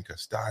out Brian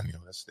Castano.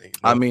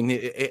 I mean,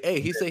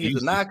 he said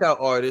he's a knockout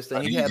artist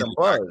and he had a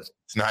buzz.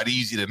 It's not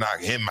easy to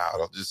knock him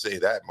out. I'll just say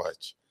that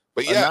much.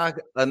 But yeah,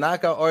 a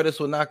knockout artist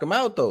will knock him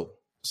out, though.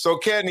 So,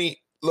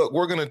 Kenny, look,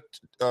 we're going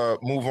to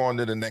move on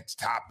to the next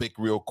topic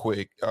real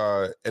quick.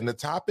 And the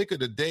topic of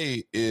the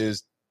day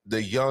is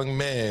the young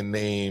man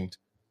named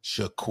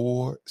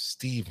Shakur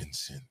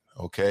Stevenson.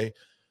 Okay.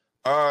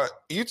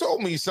 You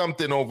told me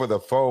something over the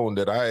phone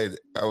that I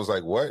was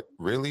like, what?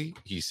 Really?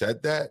 He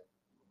said that?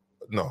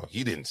 No,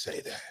 he didn't say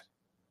that.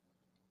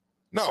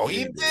 No,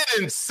 he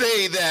didn't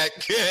say that,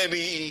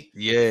 Kenny.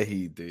 Yeah,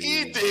 he did.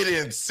 He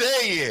didn't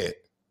say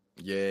it.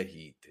 Yeah,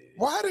 he did.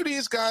 Why do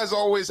these guys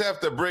always have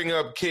to bring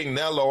up King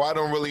Nello? I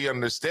don't really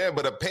understand.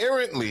 But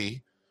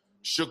apparently,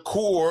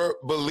 Shakur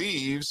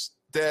believes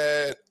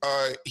that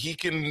he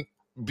can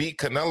beat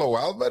Canelo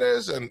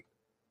Alvarez. And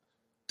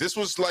this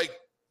was like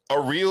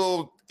a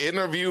real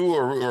interview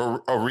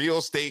or a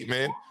real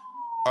statement.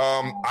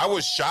 I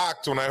was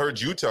shocked when I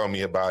heard you tell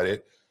me about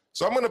it.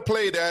 So I'm going to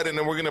play that, and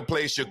then we're going to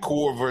play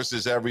Shakur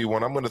versus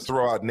everyone. I'm going to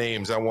throw out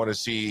names. I want to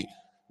see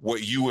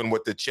what you and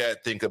what the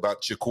chat think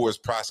about Shakur's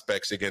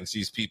prospects against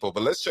these people.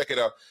 But let's check it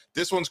out.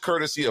 This one's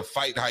courtesy of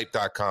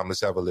FightHype.com. Let's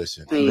have a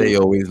listen. They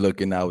always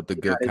looking out with the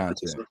good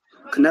content.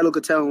 Canelo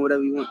could tell him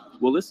whatever you want.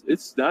 Well,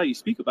 it's now you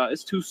speak about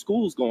it's two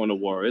schools going to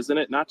war, isn't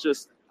it? Not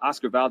just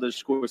Oscar Valdez,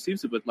 Shakur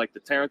Stevenson, but like the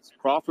Terrence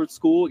Crawford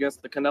school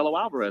against the Canelo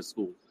Alvarez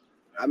school.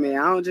 I mean,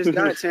 I don't just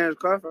got Terrence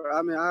Crawford.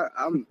 I mean,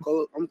 I'm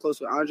close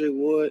with Andre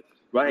Wood.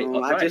 Right.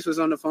 I just was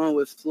on the phone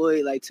with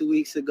Floyd like 2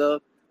 weeks ago.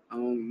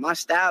 My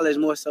style is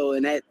more so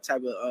in that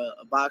type of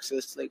a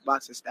boxer, slick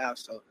boxer style.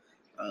 So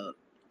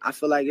I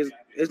feel like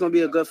it's gonna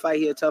be a good fight.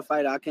 He's a tough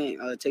fighter. I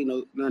can't take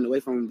nothing away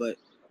from him, but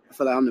I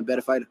feel like I'm the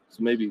better fighter.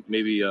 So maybe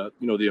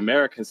the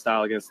American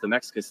style against the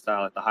Mexican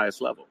style at the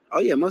highest level. Oh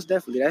yeah, most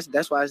definitely.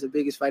 That's why it's the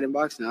biggest fight in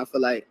boxing. I feel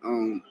like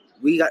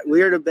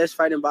we're the best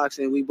fight in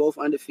boxing. We both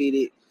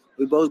undefeated.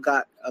 We both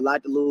got a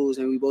lot to lose,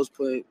 and we both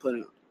put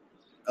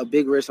a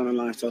big risk on the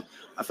line. So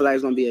I feel like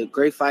it's gonna be a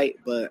great fight.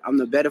 But I'm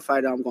the better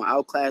fighter. I'm gonna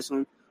outclass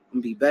him. I'm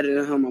gonna be better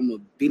than him. I'm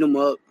gonna beat him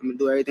up. I'm gonna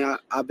do everything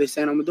I've been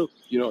saying I'm gonna do.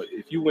 You know,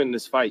 if you win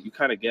this fight, you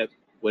kind of get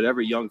what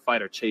every young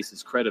fighter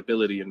chases: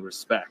 credibility and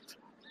respect.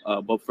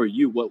 But for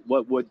you,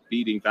 what would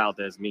beating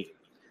Valdez mean?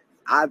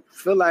 I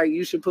feel like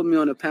you should put me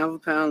on the pound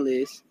for pound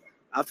list.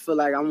 I feel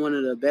like I'm one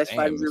of the best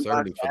fighters in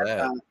boxing.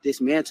 I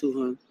dismantle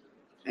him,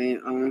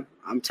 and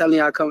I'm telling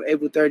you, I come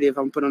April 30th if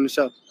I'm put on the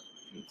show.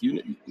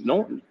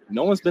 No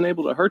one's been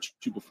able to hurt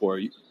you before.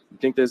 You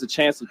think there's a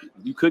chance that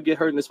you could get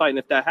hurt in this fight, and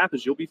if that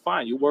happens, you'll be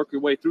fine. You'll work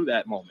your way through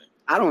that moment.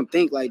 I don't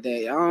think like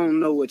that. I don't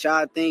know what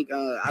y'all think.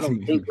 I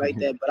don't think like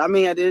that. But I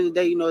mean, at the end of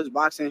the day, it's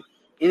boxing.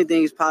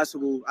 Anything is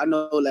possible. I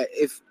know, like,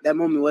 if that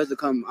moment was to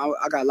come,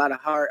 I got a lot of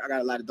heart. I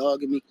got a lot of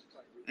dog in me,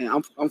 and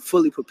I'm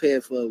fully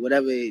prepared for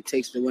whatever it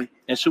takes to win.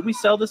 And should we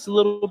sell this a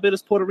little bit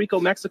as Puerto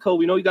Rico, Mexico?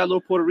 We know you got a little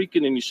Puerto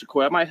Rican in you,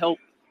 Shakur. That might help,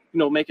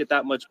 make it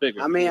that much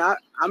bigger. I mean,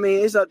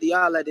 it's up to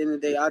y'all. At the end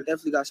of the day, I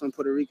definitely got some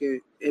Puerto Rican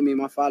in me.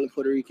 My father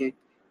Puerto Rican.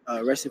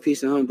 Rest in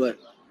peace to him. But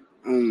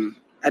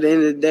at the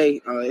end of the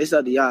day, it's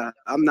up to y'all.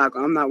 I'm not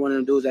one of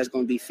them dudes that's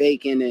gonna be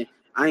faking. And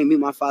I ain't meet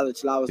my father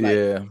till I was like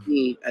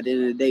 15 at the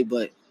end of the day.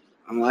 But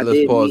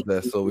let's pause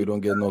that so we don't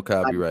get no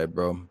copyright,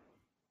 bro.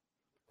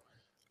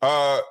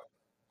 I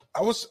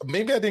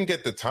didn't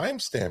get the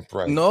timestamp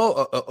right.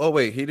 No,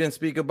 wait, he didn't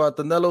speak about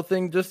the Nello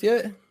thing just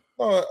yet.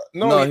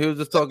 No, he was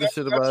just talking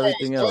shit about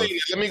everything else.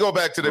 Let me go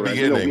back to the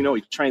beginning.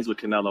 He trains with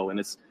Canelo, and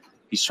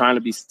he's trying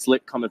to be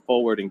slick coming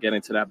forward and get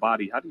into that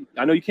body.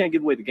 I know you can't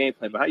give away the game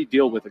plan, but how do you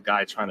deal with a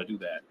guy trying to do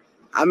that?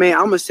 I mean,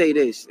 I'm gonna say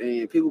this,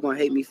 and people gonna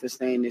hate me for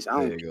saying this.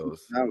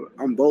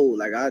 I'm bold.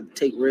 Like, I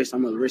take risks.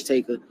 I'm a risk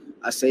taker.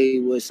 I say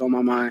what's on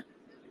my mind.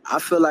 I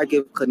feel like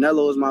if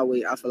Canelo is my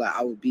weight, I feel like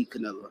I would beat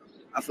Canelo.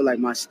 I feel like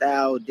my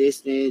style,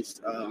 distance,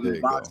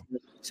 boxing,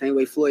 same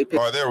way Floyd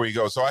picked. Oh, there we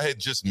go. So I had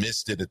just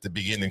missed it at the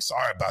beginning.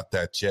 Sorry about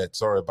that, chat.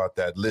 Sorry about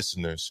that,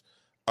 listeners.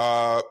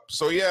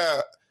 So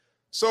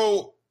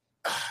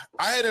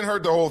I hadn't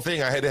heard the whole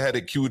thing. I had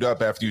it queued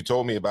up after you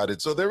told me about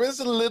it. So there is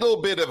a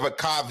little bit of a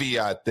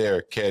caveat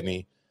there,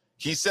 Kenny.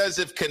 He says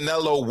if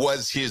Canelo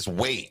was his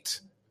weight,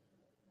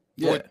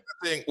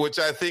 which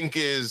I think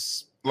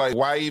is like,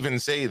 why even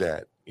say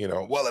that?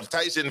 Well, if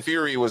Tyson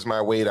Fury was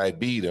my weight, I'd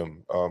beat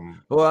him.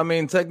 Well, I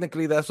mean,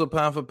 technically, that's what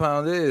pound for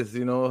pound is.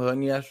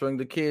 Honey, I Shrunk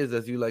the Kids,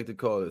 as you like to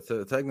call it.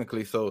 So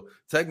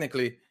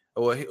technically,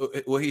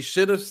 what he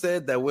should have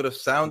said that would have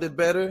sounded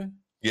better.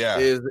 Yeah,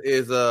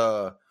 is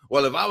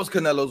well, if I was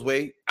Canelo's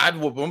weight, I'd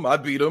whoop him,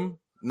 I'd beat him.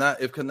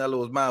 Not if Canelo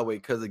was my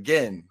weight, because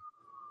again,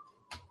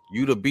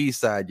 you the B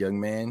side, young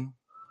man.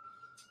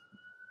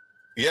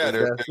 Yeah,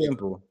 that's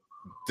simple.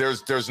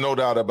 There's no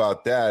doubt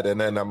about that. And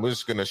then I'm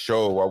just gonna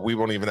show. We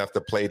won't even have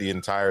to play the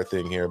entire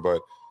thing here,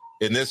 but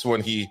in this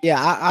one, I agree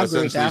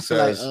with that. I feel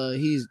like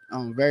he's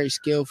very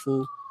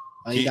skillful.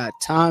 He got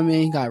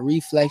timing, he got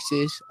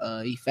reflexes.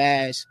 He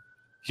fast.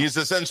 He's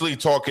essentially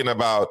talking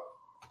about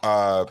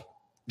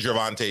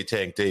Gervonta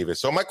Tank Davis.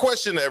 So my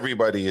question to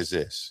everybody is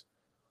this,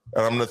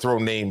 and I'm going to throw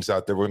names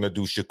out there. We're going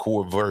to do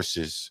Shakur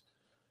versus,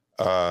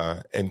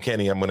 and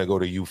Kenny, I'm going to go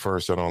to you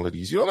first on all of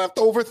these. You don't have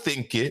to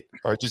overthink it.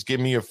 All right, just give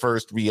me your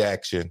first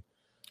reaction.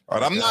 All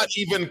right, I'm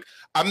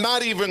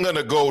not even going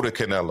to go to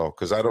Canelo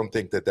because I don't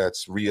think that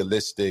that's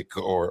realistic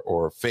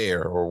or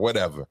fair or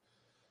whatever.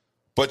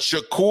 But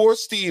Shakur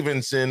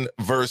Stevenson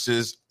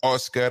versus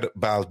Oscar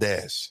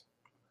Valdez.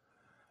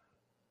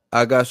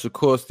 I got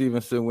Shakur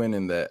Stevenson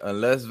winning that.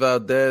 Unless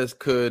Valdez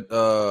could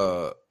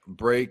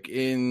break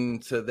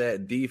into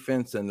that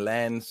defense and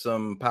land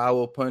some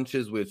power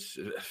punches, which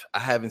I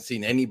haven't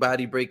seen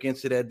anybody break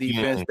into that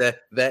defense.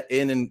 That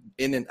in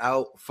and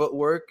out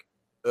footwork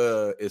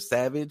is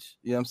savage.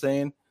 You know what I'm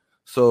saying?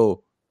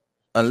 So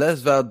unless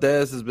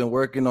Valdez has been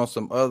working on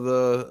some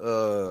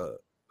other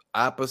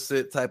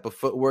opposite type of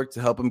footwork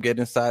to help him get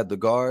inside the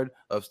guard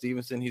of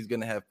Stevenson, he's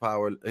gonna have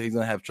power. He's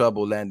gonna have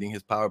trouble landing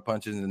his power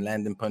punches and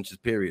landing punches.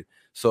 Period.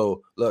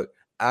 So look,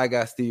 I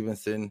got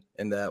Stevenson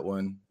in that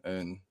one,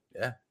 and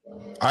yeah.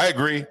 I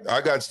agree.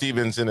 I got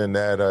Stevenson in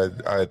that.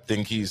 I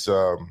think he's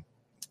the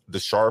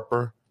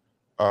sharper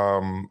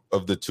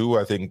of the two.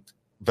 I think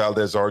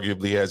Valdez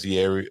arguably has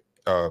the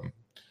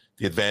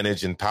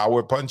advantage in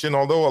power punching,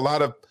 although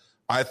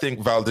I think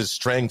Valdez's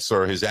strengths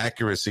are his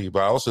accuracy,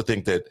 but I also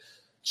think that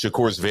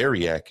Shakur's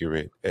very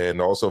accurate and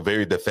also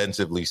very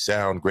defensively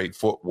sound, great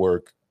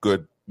footwork,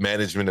 good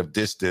management of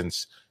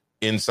distance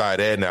inside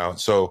and out.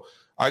 So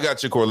I got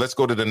Shakur. Let's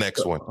go to the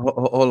next one.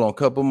 Hold on, a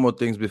couple more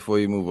things before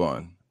you move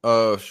on.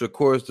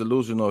 Shakur is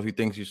delusional if he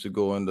thinks he should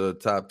go in the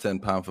top 10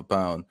 pound for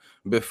pound.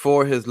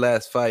 Before his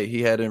last fight,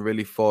 he hadn't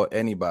really fought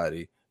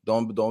anybody.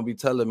 Don't be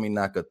telling me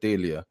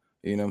Nakatilia.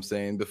 You know what I'm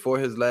saying? Before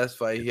his last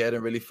fight, he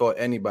hadn't really fought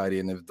anybody.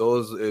 And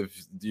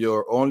if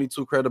your only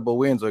two credible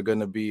wins are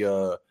gonna be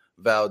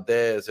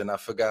Valdez, and I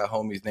forgot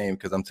homie's name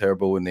because I'm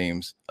terrible with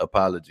names.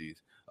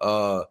 Apologies.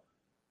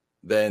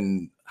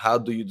 Then how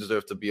do you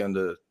deserve to be on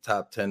the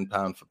top 10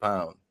 pound for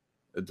pound?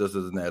 It just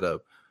doesn't add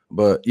up.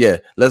 But yeah,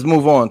 let's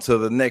move on to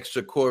the next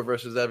Shakur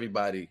versus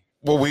everybody.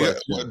 Well,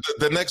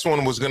 the next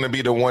one was going to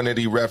be the one that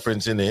he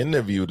referenced in the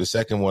interview. The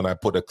second one, I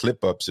put a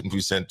clip up since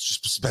we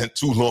spent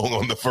too long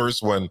on the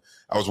first one.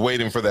 I was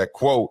waiting for that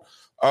quote.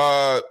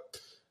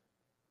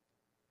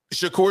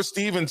 Shakur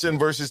Stevenson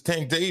versus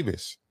Tank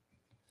Davis.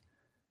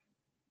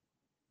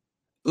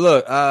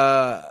 Look,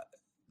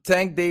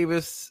 Tank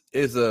Davis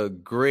is a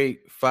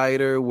great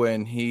fighter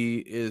when he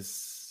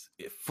is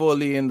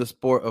fully in the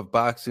sport of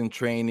boxing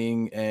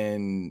training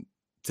and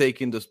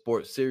taking the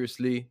sport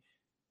seriously,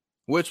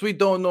 which we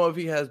don't know if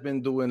he has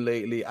been doing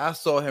lately. I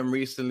saw him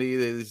recently.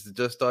 He's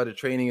just started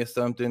training or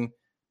something.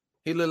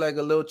 He looked like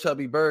a little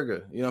chubby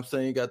burger. You know what I'm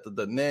saying? He got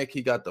the neck,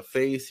 he got the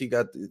face, he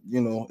got the,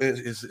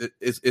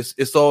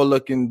 it's all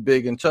looking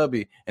big and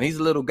chubby. And he's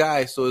a little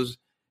guy, so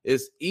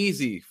it's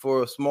easy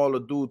for a smaller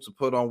dude to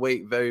put on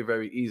weight very,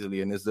 very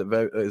easily. And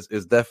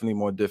it's definitely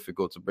more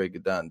difficult to break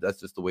it down. That's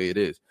just the way it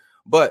is.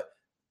 But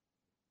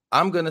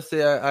I'm going to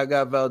say I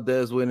got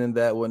Valdez winning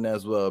that one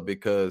as well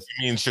because...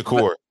 You mean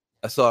Shakur?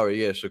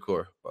 Sorry, yeah,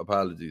 Shakur.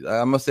 Apologies.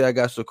 I'm going to say I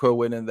got Shakur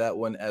winning that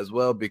one as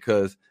well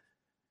because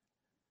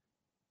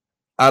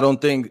I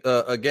don't think,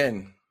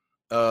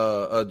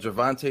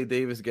 Gervonta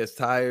Davis gets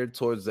tired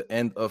towards the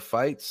end of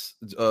fights.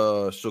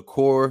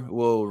 Shakur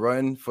will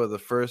run for the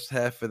first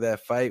half of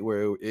that fight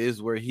where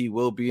he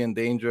will be in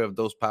danger of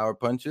those power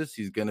punches.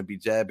 He's going to be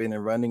jabbing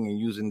and running and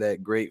using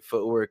that great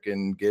footwork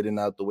and getting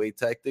out the way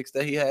tactics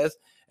that he has.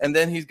 And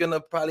then he's going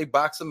to probably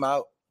box him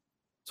out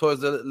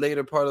towards the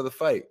later part of the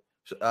fight.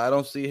 I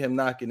don't see him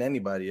knocking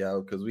anybody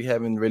out because we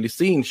haven't really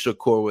seen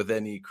Shakur with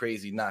any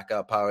crazy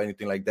knockout power or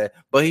anything like that.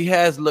 But he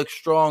has looked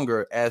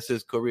stronger as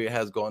his career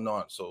has gone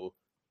on. So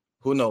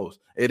who knows?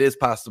 It is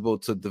possible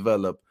to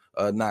develop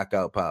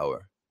knockout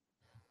power.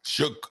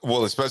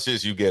 Well, especially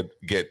as you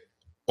get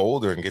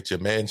older and get your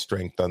man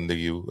strength under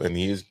you, and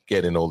he is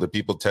getting older.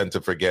 People tend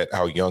to forget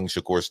how young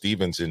Shakur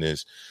Stevenson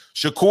is.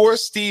 Shakur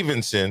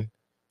Stevenson,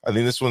 I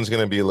think this one's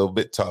going to be a little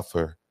bit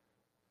tougher.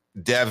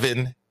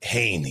 Devin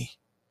Haney.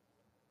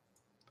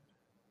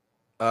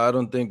 I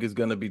don't think it's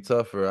going to be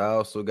tougher. I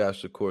also got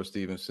Shakur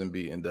Stevenson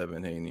beating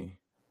Devin Haney.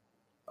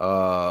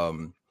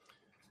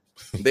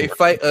 They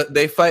fight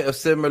a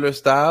similar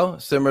style,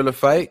 similar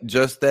fight,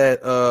 just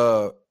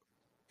that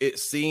it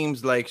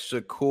seems like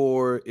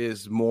Shakur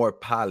is more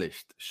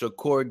polished.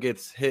 Shakur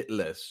gets hit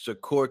less.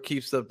 Shakur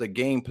keeps up the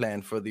game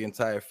plan for the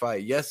entire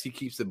fight. Yes, he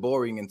keeps it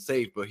boring and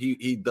safe, but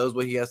he does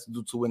what he has to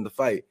do to win the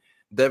fight.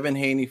 Devin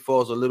Haney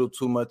falls a little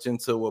too much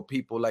into what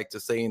people like to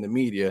say in the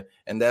media,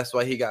 and that's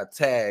why he got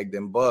tagged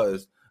and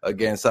buzzed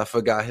against, I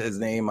forgot his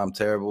name. I'm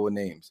terrible with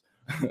names.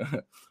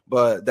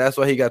 But that's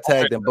why he got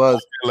tagged and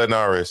buzzed.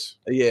 Linares.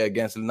 Yeah,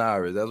 against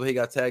Linares. That's why he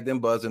got tagged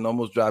and buzzed and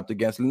almost dropped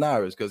against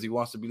Linares because he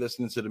wants to be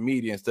listening to the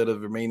media instead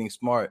of remaining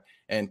smart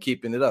and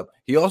keeping it up.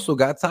 He also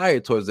got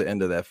tired towards the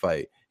end of that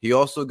fight. He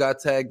also got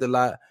tagged a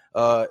lot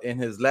in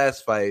his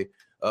last fight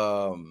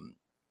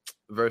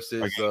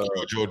versus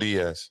Jojo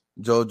Diaz.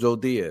 Jojo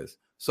Diaz.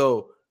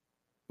 So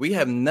we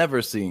have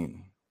never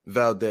seen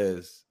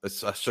Valdez,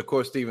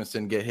 Shakur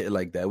Stevenson get hit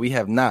like that. We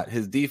have not.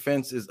 His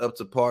defense is up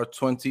to par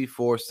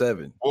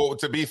 24/7. Well,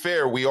 to be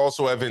fair, we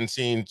also haven't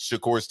seen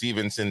Shakur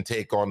Stevenson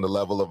take on the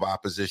level of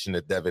opposition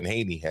that Devin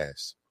Haney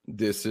has.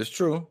 This is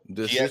true.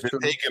 He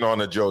hasn't taken on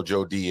a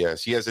Jojo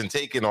Diaz. He hasn't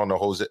taken on a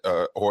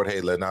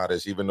Jorge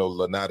Linares, even though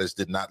Linares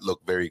did not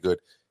look very good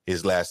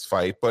his last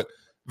fight. But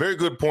very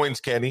good points,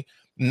 Kenny.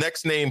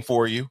 Next name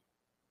for you.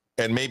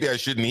 And maybe I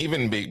shouldn't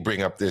even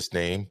bring up this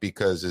name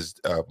because, as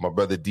my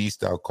brother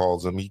D-Style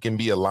calls him, he can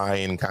be a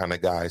lying kind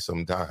of guy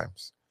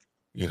sometimes.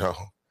 You know,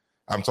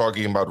 I'm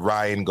talking about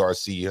Ryan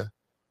Garcia,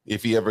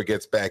 if he ever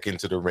gets back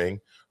into the ring.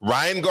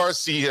 Ryan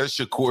Garcia,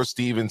 Shakur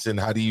Stevenson,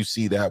 how do you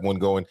see that one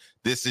going?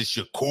 This is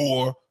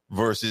Shakur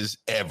versus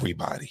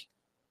everybody.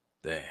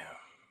 Damn.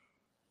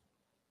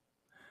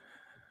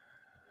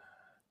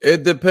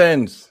 It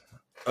depends.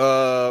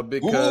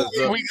 Because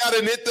we got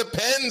an it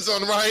depends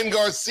on Ryan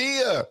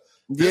Garcia.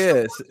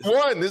 Yes.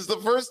 This is the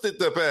first it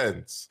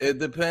depends. It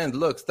depends.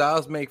 Look,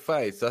 styles make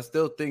fights. I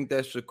still think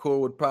that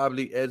Shakur would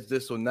probably edge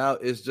this one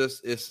out.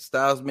 It's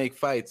styles make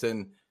fights.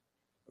 And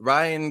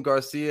Ryan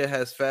Garcia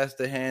has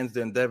faster hands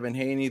than Devin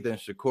Haney, than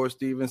Shakur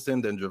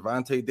Stevenson, than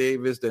Gervonta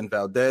Davis, than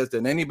Valdez,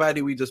 than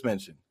anybody we just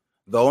mentioned.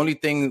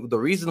 The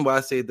reason why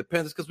I say it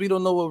depends is because we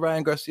don't know what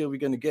Ryan Garcia we're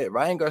going to get.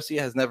 Ryan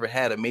Garcia has never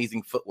had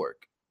amazing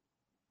footwork.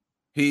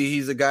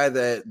 He's a guy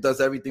that does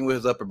everything with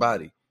his upper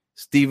body.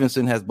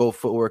 Stevenson has both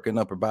footwork and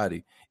upper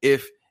body.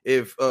 If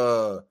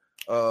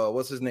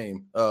what's his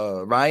name?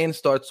 Ryan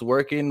starts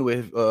working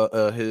with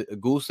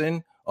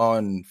Goosen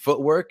on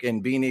footwork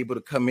and being able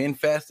to come in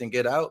fast and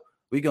get out,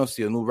 we're gonna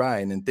see a new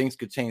Ryan, and things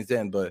could change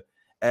then. But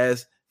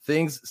as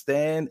things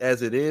stand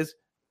as it is,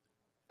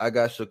 I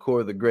got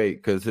Shakur the Great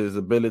because his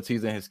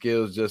abilities and his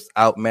skills just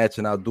outmatch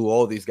and outdo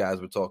all these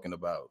guys we're talking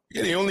about.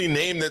 Yeah, the only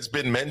name that's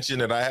been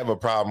mentioned that I have a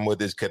problem with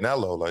is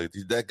Canelo. Like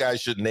that guy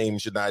should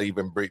not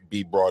even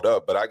be brought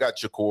up. But I got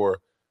Shakur.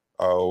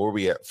 Where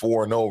we at?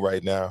 4-0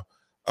 right now.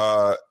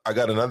 I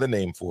got another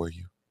name for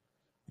you.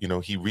 You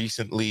know, he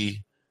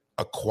recently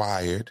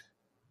acquired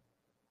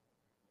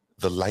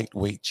the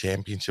lightweight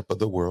championship of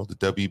the world, the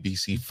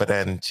WBC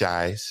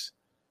franchise,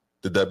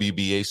 the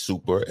WBA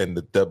Super, and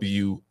the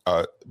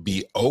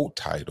WBO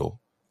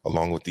title,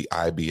 along with the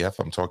IBF.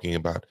 I'm talking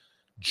about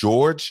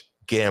George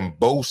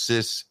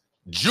Kambosos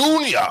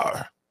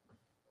Jr.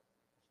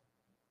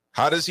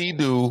 How does he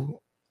do?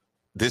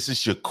 This is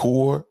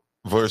Shakur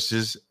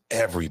versus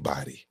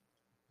everybody.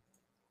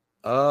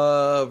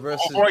 While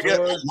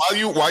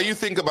you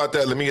think about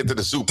that, let me get to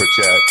the super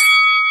chat.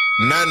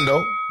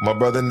 Nando, my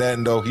brother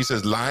Nando, he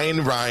says,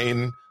 Lion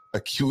Ryan, a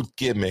cute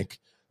gimmick,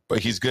 but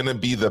he's going to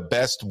be the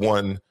best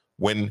one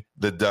when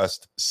the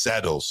dust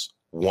settles.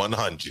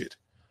 100.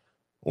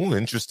 Oh,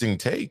 interesting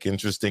take. Kenny,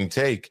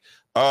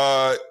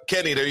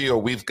 there you go.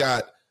 We've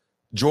got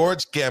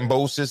George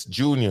Kambosos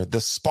Jr.,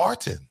 the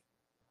Spartan.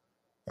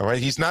 All right.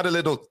 He's not a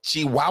little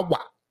chihuahua,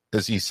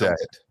 as he said.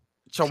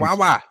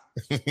 Chihuahua.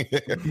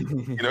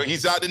 You know,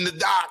 he's out in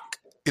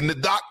the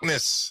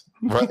darkness,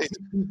 right?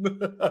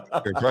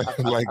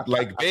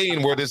 like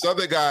Bane, where this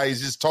other guy is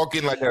just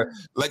talking like a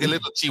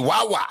little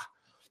chihuahua.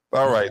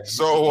 All right.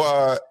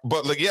 So,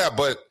 but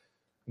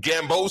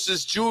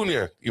Kambosos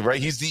Jr., right?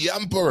 He's the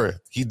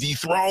emperor. He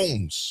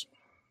dethrones,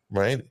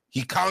 right?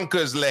 He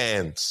conquers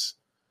lands.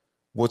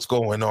 What's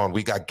going on?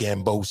 We got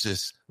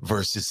Kambosos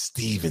versus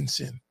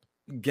Stevenson.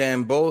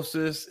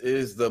 Kambosos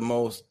is the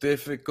most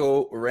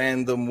difficult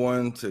random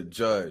one to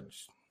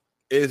judge.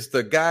 It's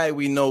the guy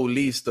we know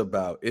least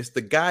about. It's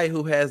the guy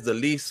who has the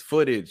least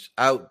footage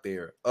out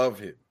there of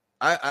him.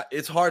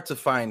 It's hard to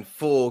find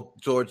full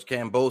George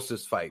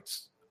Kambosos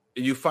fights.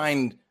 You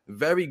find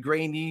very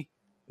grainy,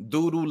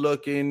 doodle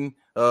looking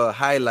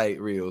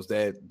highlight reels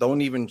that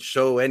don't even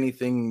show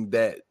anything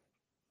that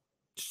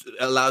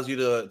allows you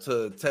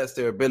to test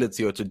their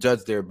ability or to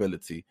judge their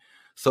ability.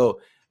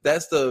 So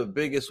that's the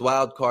biggest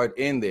wild card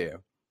in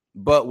there.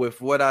 But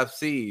with what I've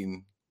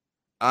seen,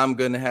 I'm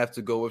gonna have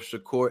to go with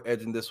Shakur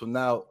edging this one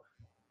out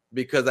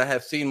because I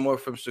have seen more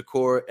from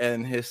Shakur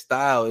and his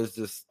style is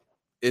just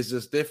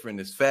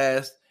different. It's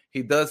fast.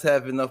 He does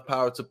have enough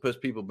power to push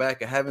people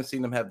back. I haven't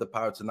seen him have the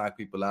power to knock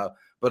people out.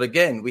 But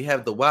again, we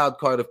have the wild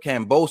card of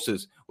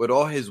Kambosos with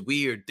all his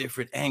weird,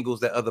 different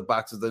angles that other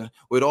boxers do,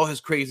 with all his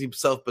crazy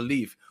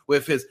self-belief,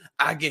 with his,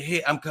 I get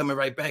hit, I'm coming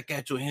right back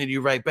at you and hit you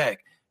right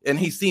back. And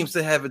he seems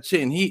to have a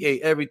chin. He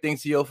ate everything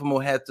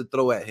Teofimo had to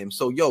throw at him.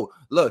 So,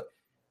 look,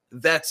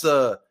 that's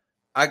like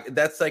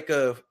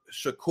a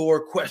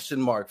Shakur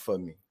question mark for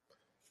me.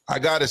 I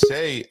got to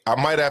say,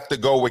 I might have to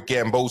go with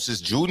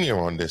Kambosos Jr.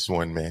 on this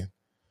one, man.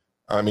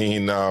 I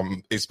mean,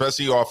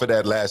 especially off of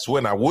that last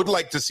win. I would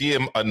like to see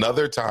him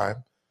another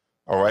time,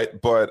 all right?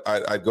 But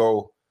I'd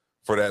go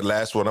for that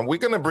last one. And we're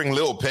going to bring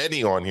Lil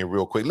Penny on here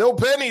real quick. Lil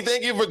Penny,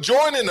 thank you for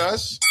joining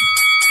us.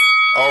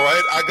 All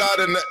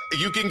right,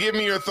 you can give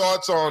me your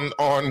thoughts on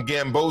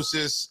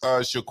Kambosos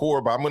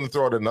Shakur, but I'm going to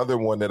throw out another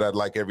one that I'd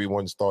like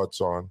everyone's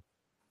thoughts on.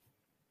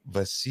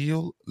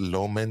 Vasyl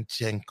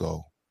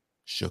Lomachenko,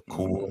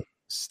 Shakur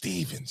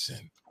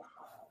Stevenson.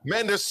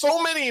 Man, there's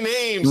so many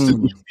names to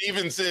be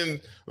Stevenson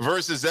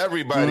versus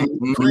everybody.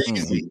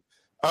 Crazy.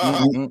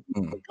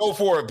 Go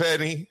for it,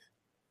 Penny.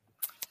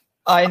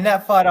 In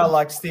that fight, I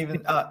like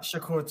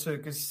Shakur too,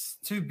 because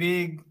too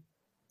big.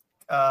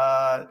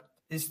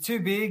 Is too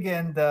big,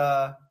 and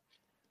I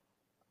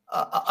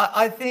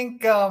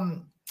think I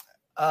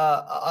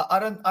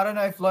don't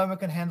know if Loma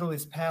can handle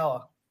his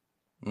power.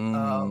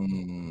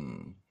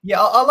 Yeah,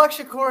 I like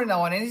Shakur in that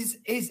one, and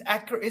he's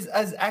accurate, is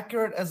as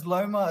accurate as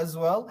Loma as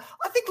well.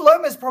 I think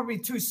Loma is probably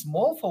too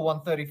small for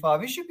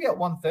 135. He should be at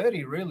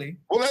 130, really.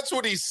 Well, that's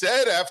what he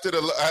said after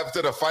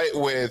the fight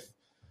with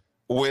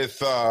with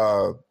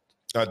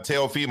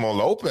Teofimo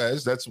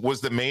Lopez. That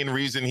was the main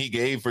reason he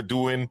gave for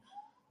doing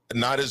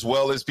not as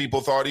well as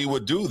people thought he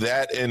would do,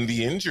 that and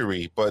the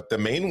injury. But the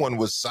main one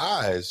was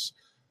size.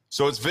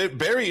 So it's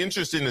very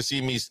interesting to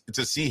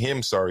see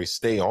him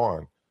stay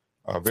on.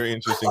 Very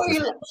interesting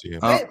to see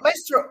him.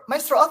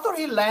 Maestro, I thought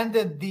he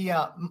landed the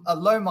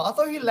Loma. I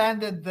thought he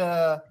landed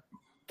the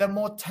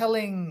more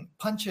telling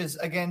punches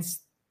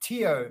against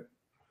Teo.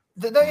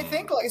 Don't you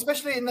think? Like,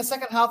 especially in the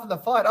second half of the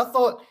fight, I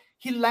thought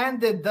he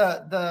landed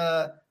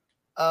the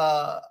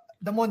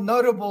more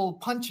notable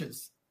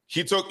punches.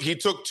 He took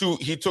too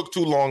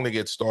long to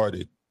get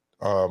started.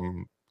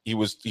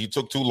 He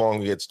took too long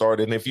to get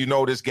started. And if you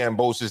notice,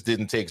 Gambosis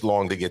didn't take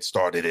long to get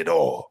started at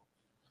all.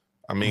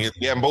 I mean,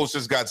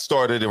 Gambosis got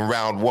started in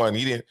round one.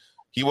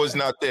 He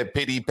wasn't out there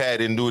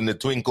pity-patting doing the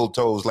twinkle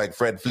toes like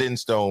Fred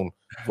Flintstone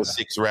for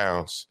 6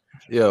 rounds.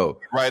 Yo,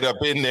 right up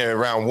in there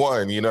round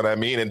one, you know what I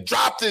mean? And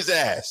dropped his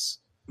ass.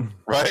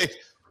 Right?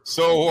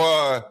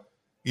 So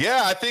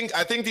yeah, I think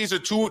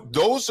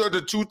those are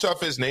the two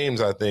toughest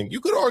names, I think. You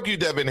could argue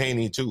Devin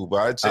Haney too, but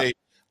I'd say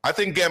I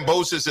think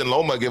Gambosis and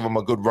Loma give him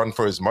a good run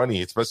for his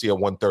money, especially at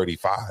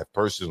 135,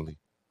 personally.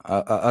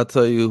 I'll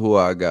tell you who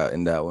I got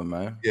in that one,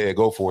 man. Yeah,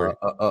 go for it.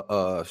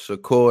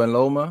 Shakur and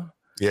Loma.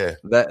 Yeah.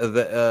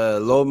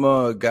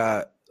 Loma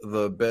got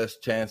the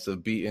best chance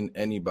of beating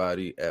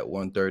anybody at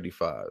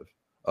 135.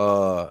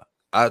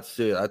 I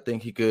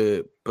think he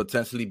could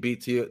potentially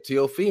beat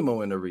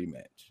Teofimo in a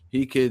rematch.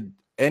 He could,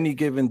 any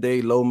given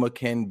day, Loma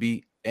can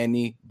beat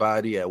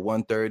anybody at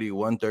 130,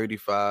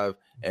 135,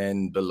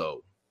 and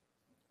below.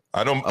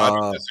 I don't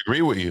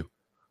disagree with you.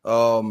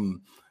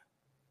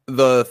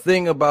 The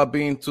thing about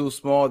being too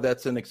small,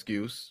 that's an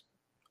excuse.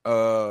 It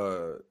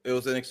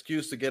was an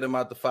excuse to get him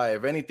out the fight.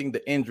 If anything,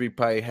 the injury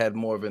probably had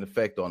more of an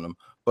effect on him.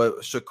 But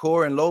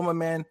Shakur and Loma,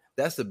 man,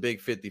 that's a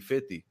big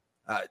 50-50.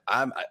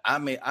 I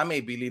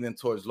may be leaning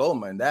towards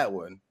Loma in that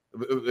one.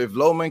 If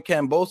Loma and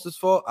Kambosos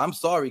fought, I'm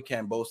sorry,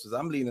 Kambosos.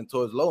 I'm leaning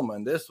towards Loma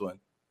in this one.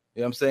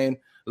 You know what I'm saying?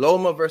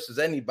 Loma versus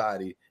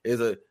anybody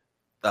is a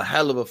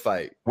hell of a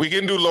fight. We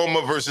can do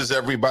Loma versus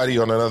everybody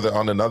on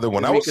another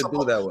one. We could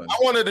do that one. I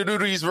wanted to do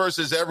these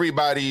versus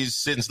everybody's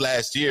since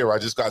last year. I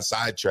just got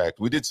sidetracked.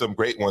 We did some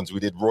great ones. We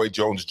did Roy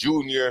Jones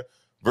Jr.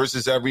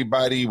 versus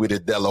everybody. We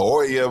did De La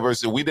Hoya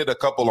versus. We did a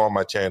couple on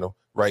my channel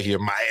right here,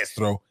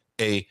 Maestro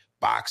A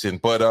Boxing.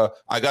 But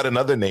I got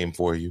another name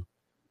for you.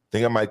 I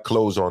think I might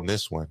close on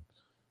this one.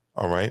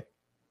 All right.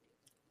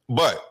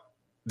 But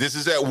this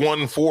is at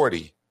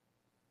 140.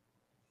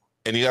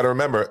 And you got to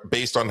remember,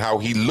 based on how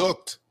he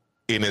looked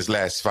in his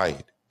last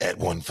fight at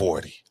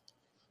 140.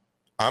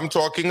 I'm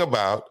talking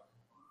about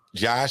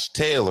Josh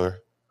Taylor,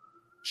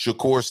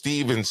 Shakur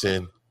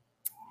Stevenson,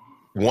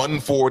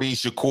 140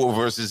 Shakur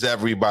versus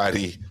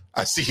everybody.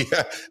 I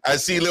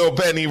see little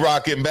Penny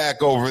rocking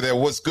back over there.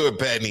 What's good,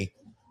 Penny?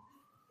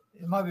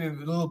 It might be a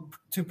little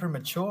too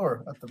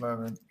premature at the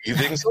moment. You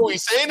think so?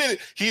 He's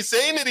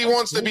saying that he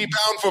wants to be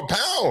pound for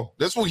pound.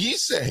 That's what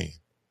he's saying.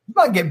 He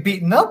might get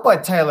beaten up by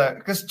Taylor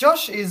because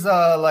Josh is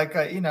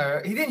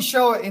he didn't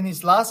show it in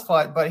his last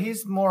fight, but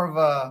he's more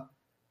of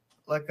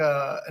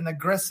an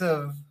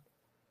aggressive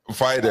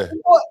fighter.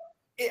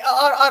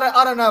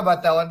 I don't know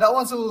about that one. That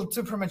one's a little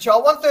too premature.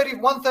 130,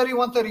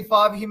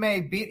 135, he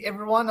may beat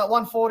everyone. At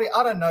 140,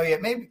 I don't know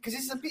yet. Maybe because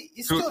he's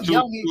still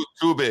young.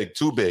 Too big.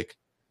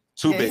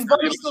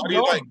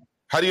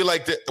 How do you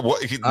like that?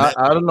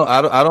 I don't know.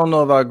 I don't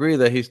know if I agree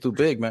that he's too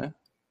big, man.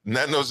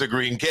 Nano's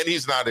agreeing.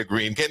 Kenny's not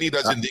agreeing. Kenny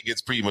doesn't think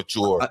it's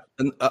premature.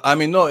 I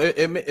mean, no,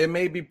 it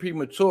may be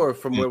premature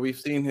from where we've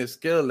seen his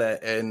skill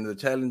at and the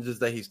challenges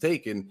that he's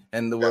taken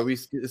and where we've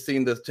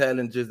seen the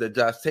challenges that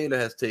Josh Taylor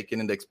has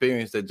taken and the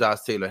experience that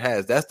Josh Taylor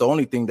has. That's the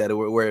only thing that's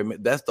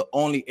the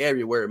only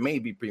area where it may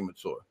be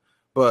premature.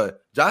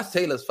 But Josh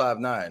Taylor's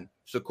 5'9",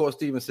 Shakur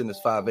Stevenson is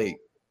 5'8".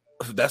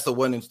 That's a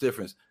 1-inch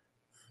difference.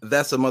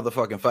 That's a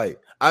motherfucking fight.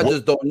 I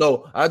just don't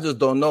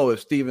know if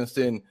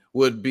Stevenson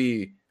would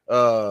be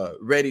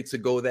ready to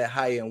go that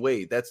high in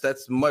weight.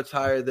 That's much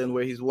higher than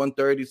where he's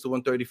 130 to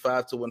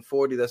 135 to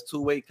 140. That's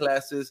 2 weight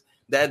classes.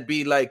 That'd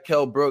be like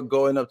Kell Brook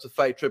going up to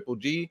fight Triple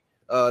G.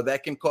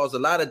 That can cause a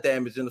lot of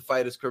damage in the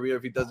fighter's career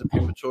if he does it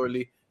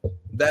prematurely.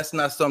 That's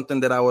not something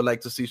that I would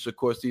like to see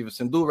Shakur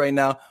Stevenson do right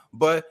now.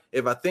 But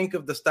if I think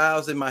of the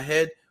styles in my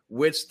head,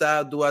 which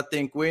style do I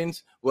think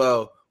wins?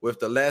 Well, with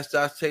the last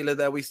Josh Taylor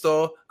that we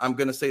saw, I'm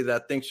gonna say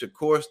that I think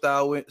Shakur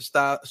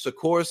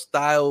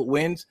style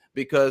wins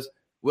because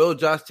will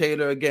Josh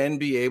Taylor again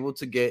be able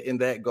to get in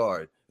that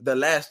guard? The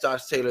last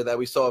Josh Taylor that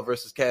we saw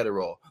versus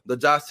Catterall, the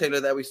Josh Taylor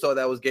that we saw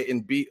that was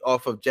getting beat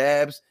off of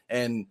jabs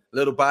and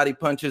little body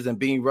punches and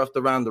being roughed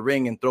around the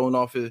ring and thrown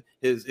off his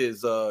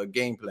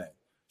game plan.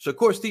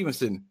 Shakur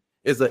Stevenson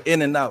is an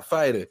in and out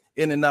fighter,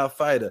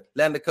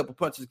 land a couple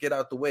punches, get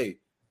out the way.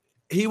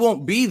 He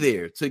won't be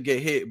there to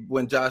get hit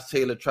when Josh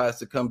Taylor tries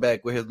to come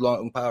back with his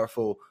long,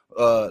 powerful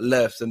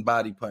lefts and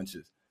body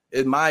punches,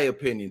 in my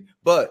opinion.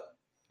 But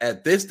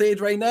at this stage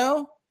right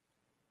now,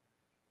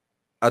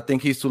 I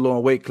think he's too low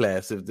in weight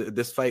class. If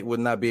this fight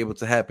would not be able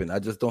to happen, I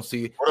just don't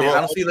see. I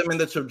don't see them in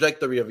the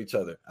trajectory of each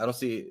other. I don't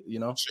see,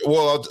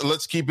 Well,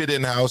 let's keep it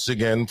in house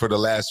again for the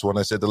last one.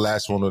 I said the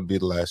last one would be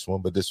the last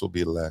one, but this will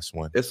be the last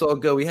one. It's all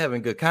good. We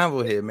having good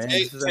convo here, man.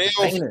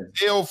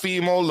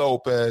 Teofimo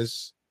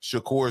Lopez,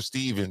 Shakur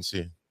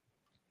Stevenson.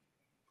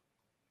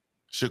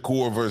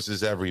 Shakur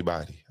versus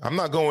everybody. I'm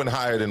not going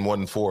higher than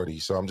 140,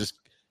 so I'm just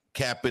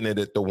capping it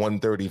at the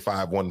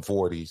 135,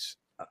 140s.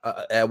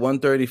 At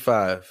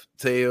 135,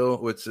 Teo,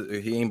 which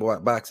he ain't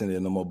boxing it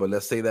no more, but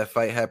let's say that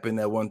fight happened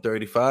at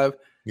 135.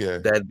 Yeah,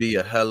 that'd be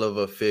a hell of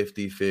a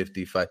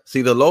 50-50 fight.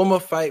 See, the Loma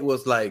fight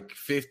was like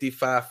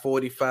 55-45,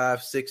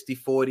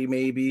 60-40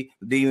 maybe,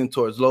 leaning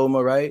towards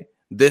Loma, right?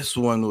 This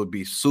one would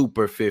be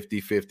super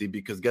 50-50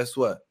 because guess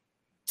what?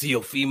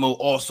 Teofimo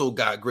also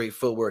got great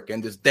footwork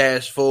and just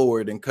dash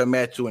forward and come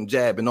at you and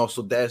jab and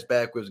also dash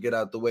backwards, get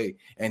out the way.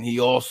 And he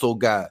also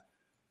got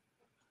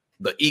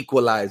the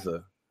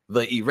equalizer,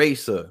 the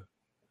eraser,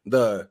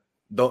 the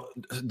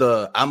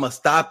I'ma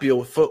stop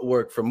your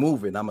footwork from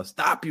moving. I'ma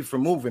stop you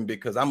from moving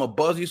because I'ma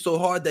buzz you so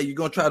hard that you're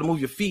gonna try to move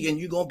your feet and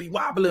you're gonna be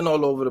wobbling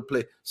all over the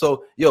place.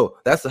 So,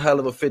 that's a hell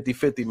of a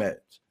 50-50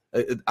 match.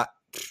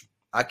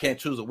 I can't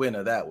choose a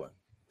winner that one.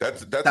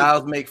 That's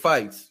styles make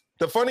fights.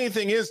 The funny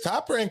thing is,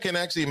 Top Rank can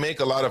actually make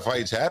a lot of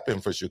fights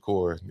happen for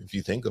Shakur if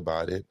you think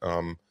about it.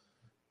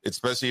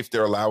 Especially if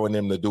they're allowing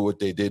them to do what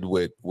they did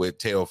with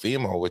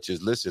Teofimo, which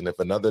is, listen, if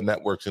another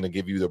network's going to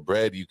give you the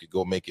bread, you could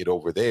go make it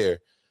over there.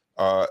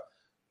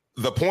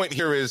 The point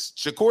here is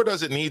Shakur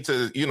doesn't need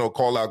to,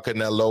 call out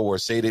Canelo or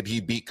say that he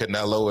beat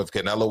Canelo if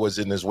Canelo was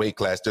in his weight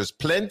class. There's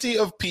plenty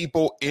of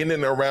people in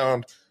and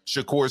around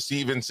Shakur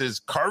Stevenson's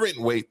current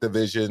weight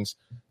divisions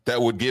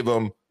that would give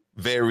him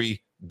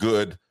very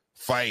good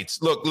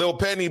fights. Look, Lil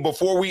Penny,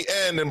 before we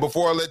end and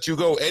before I let you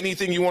go,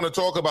 anything you want to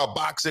talk about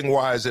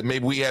boxing-wise that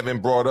maybe we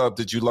haven't brought up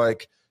that you'd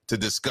like to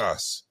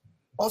discuss?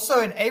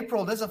 Also in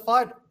April, there's a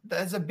fight.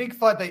 There's a big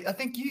fight that I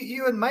think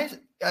you and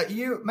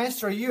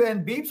Maestro, you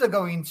and Beebs are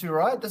going to,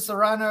 right? The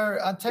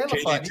Serrano-Taylor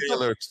fight.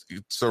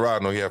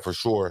 Serrano, yeah, for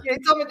sure. Yeah,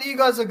 tell me that you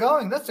guys are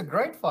going. That's a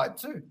great fight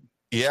too.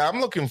 Yeah,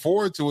 I'm looking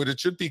forward to it. It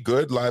should be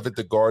good, live at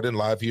the Garden,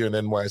 live here in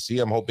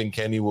NYC. I'm hoping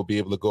Kenny will be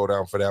able to go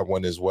down for that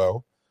one as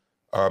well.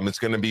 It's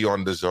going to be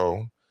on the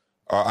Zone.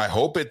 I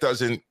hope it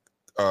doesn't.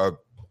 I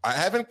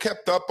haven't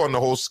kept up on the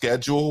whole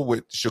schedule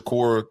with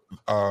Shakur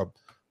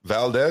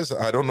Valdez.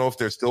 I don't know if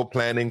they're still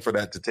planning for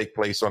that to take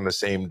place on the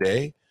same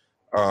day.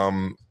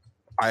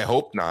 I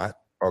hope not,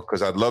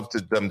 because I'd love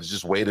them to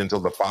just wait until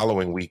the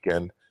following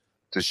weekend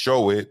to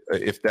show it,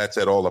 if that's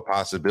at all a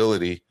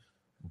possibility.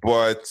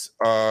 But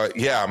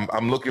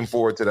I'm looking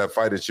forward to that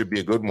fight. It should be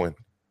a good one.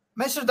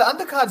 Maestro, the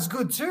undercard's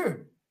good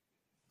too.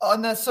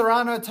 On the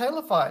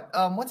Serrano-Taylor fight,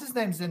 what's his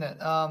name's in it?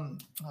 I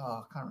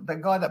can't remember. The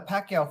guy that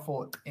Pacquiao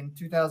fought in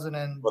 2000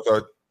 and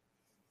the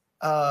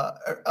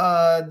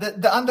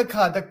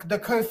undercard, the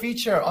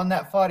co-feature on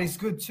that fight is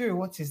good too.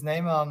 What's his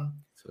name?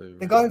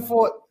 The guy who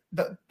fought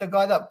the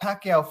guy that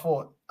Pacquiao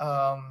fought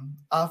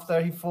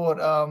after he fought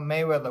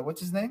Mayweather.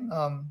 What's his name?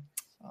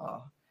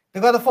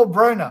 The guy that fought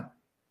Broner.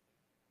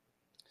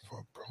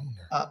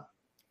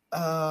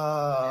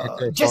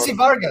 Jesse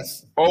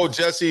Vargas. Oh,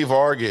 Jesse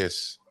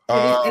Vargas.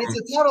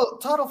 It's a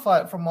title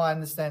fight, from my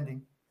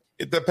understanding.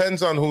 It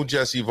depends on who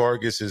Jesse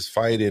Vargas is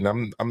fighting.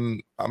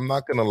 I'm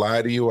not gonna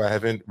lie to you. I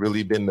haven't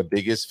really been the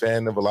biggest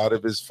fan of a lot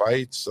of his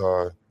fights.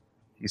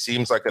 He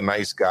seems like a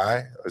nice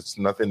guy. It's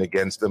nothing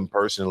against him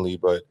personally,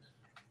 but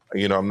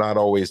I'm not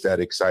always that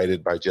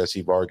excited by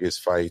Jesse Vargas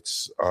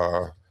fights.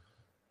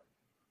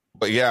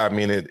 But yeah, I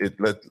mean,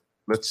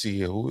 let's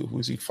see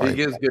who's he fighting.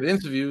 He gives good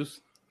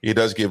interviews. He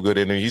does give good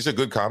interviews. He's a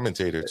good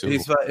commentator too.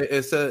 He's on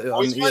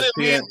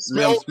ESPN,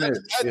 Liam Smith.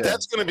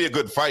 That's going to be a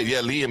good fight.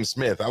 Yeah, Liam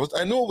Smith.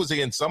 I knew it was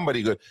against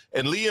somebody good.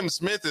 And Liam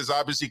Smith is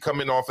obviously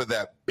coming off of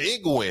that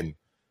big win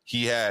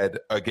he had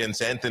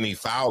against Anthony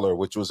Fowler,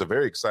 which was a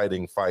very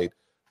exciting fight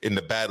in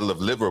the Battle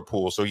of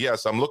Liverpool. So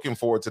yes, I'm looking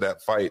forward to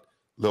that fight,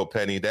 Lil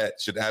Penny. That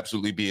should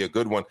absolutely be a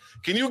good one.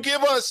 Can you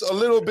give us a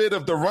little bit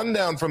of the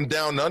rundown from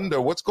Down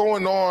Under? What's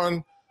going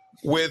on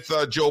with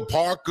Joe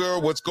Parker?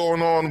 What's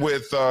going on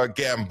with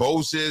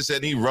Gambosis?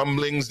 Any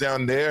rumblings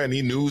down there?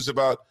 Any news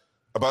about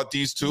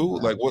these two?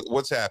 Like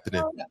what's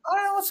happening? I don't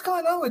know what's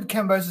going on with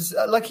Gambosis.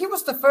 Like, he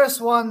was the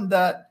first one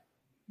that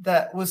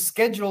was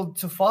scheduled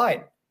to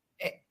fight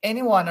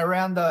anyone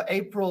around the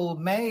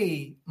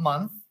April-May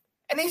month,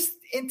 and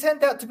it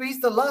turned out to be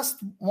the last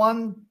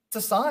one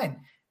to sign.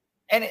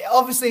 And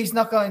obviously he's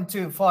not going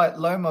to fight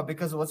Loma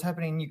because of what's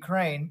happening in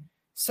Ukraine.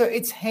 So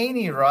it's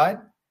Haney, right?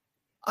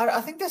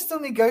 I think they're still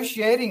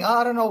negotiating.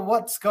 I don't know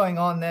what's going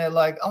on there.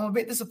 Like, I'm a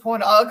bit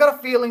disappointed. I got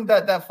a feeling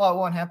that fight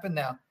won't happen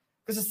now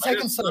because it's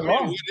taken so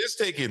long. It is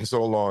taking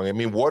so long. I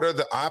mean, what are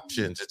the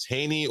options? It's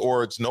Haney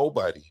or it's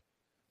nobody.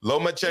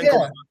 Lomachenko's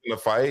not going to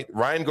fight.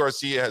 Ryan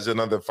Garcia has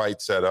another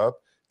fight set up.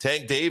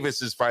 Tank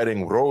Davis is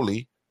fighting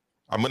Rolly.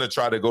 I'm going to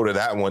try to go to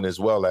that one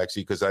as well,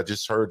 actually, because I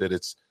just heard that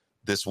it's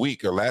this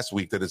week or last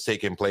week that it's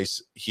taking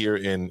place here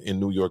in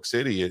New York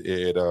City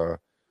at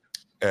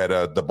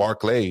at the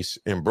Barclays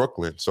in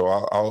Brooklyn. So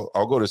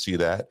I'll go to see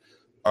that.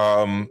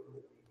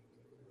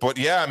 But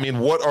yeah, I mean,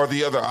 what are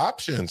the other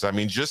options? I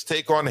mean, just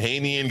take on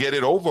Haney and get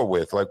it over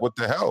with. Like, what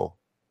the hell?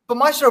 But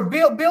Maestro,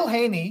 Bill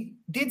Haney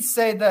did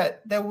say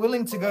that they're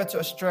willing to go to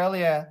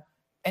Australia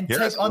and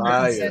take on the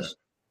concession.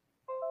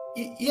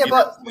 Yeah,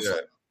 but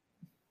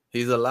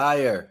he's a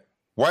liar.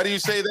 Why do you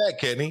say that,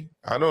 Kenny?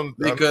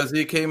 Because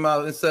he came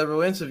out in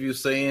several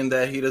interviews saying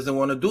that he doesn't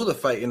want to do the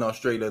fight in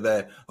Australia.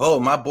 That,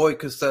 my boy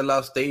could sell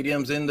out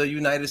stadiums in the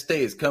United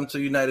States. Come to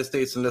the United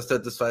States and let's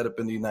set this fight up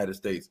in the United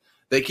States.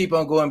 They keep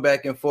on going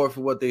back and forth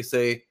for what they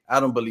say. I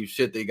don't believe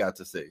shit they got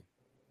to say.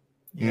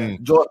 Yeah.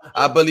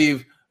 I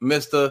believe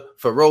Mr.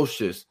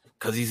 Ferocious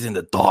because he's in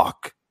the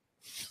dark.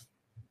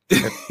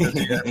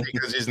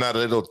 Because he's not a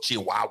little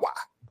chihuahua.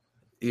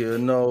 You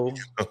know.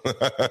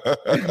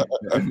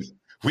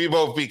 We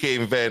both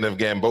became fan of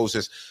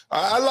Gambosis.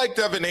 I like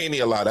Devin Haney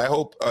a lot. I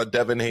hope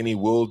Devin Haney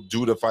will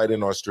do the fight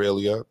in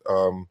Australia.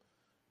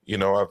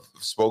 I've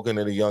spoken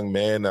to the young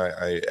man.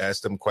 I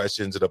asked him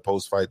questions at a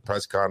post-fight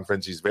press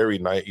conference. He's very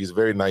nice. He's a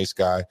very nice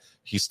guy.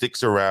 He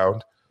sticks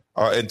around.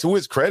 And to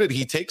his credit,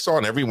 he takes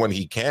on everyone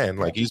he can.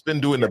 Like, he's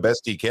been doing the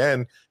best he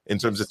can in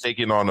terms of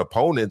taking on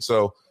opponents.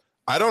 So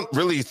I don't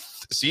really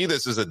see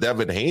this as a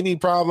Devin Haney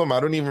problem. I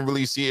don't even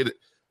really see it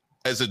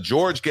as a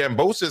George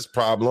Gambosis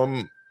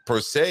problem per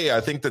se.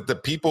 I think that the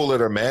people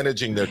that are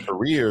managing their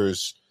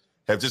careers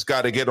have just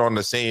got to get on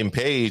the same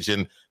page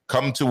and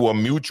come to a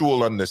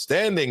mutual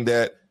understanding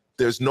that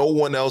there's no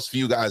one else for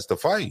you guys to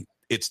fight.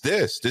 It's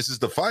this. This is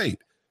the fight.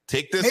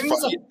 Take this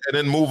fight and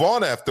then move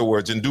on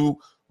afterwards and do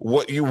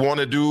what you want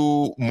to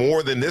do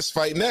more than this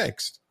fight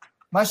next.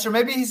 Maestro,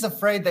 maybe he's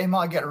afraid they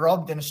might get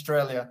robbed in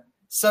Australia.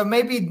 So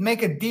maybe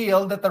make a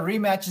deal that the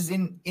rematch is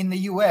in the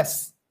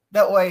US.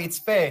 That way it's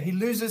fair. He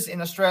loses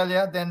in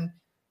Australia, then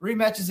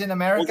rematches in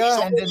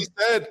America.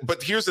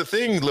 But here's the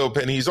thing, Lil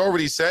Penny. He's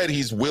already said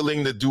he's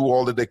willing to do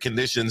all of the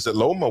conditions that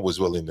Loma was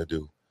willing to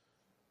do.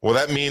 Well,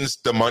 that means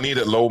the money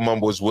that Loma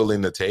was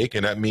willing to take,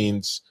 and that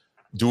means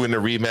doing the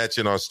rematch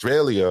in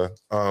Australia.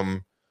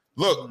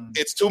 Look,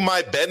 it's to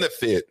my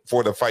benefit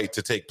for the fight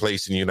to take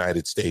place in the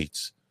United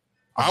States.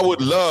 I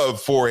would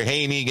love for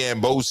Haney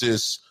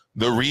Gambosis,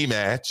 the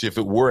rematch, if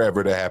it were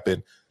ever to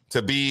happen,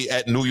 to be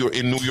at New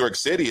York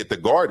City at the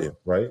Garden,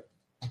 right?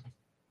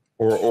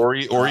 Or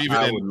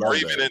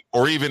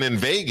even in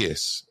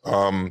Vegas.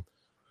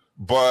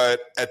 But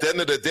at the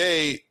end of the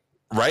day,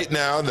 right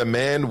now, the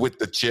man with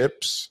the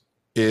chips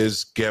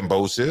is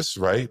Gambosis,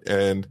 right?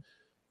 And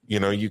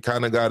you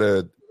kind of got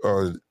to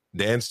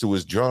dance to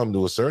his drum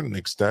to a certain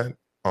extent.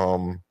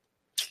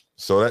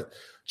 So that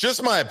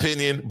just my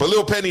opinion. But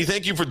Lil Penny,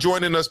 thank you for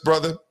joining us,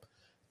 brother.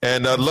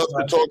 And I'd love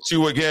to talk to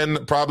you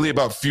again, probably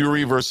about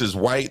Fury versus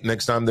White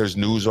next time there's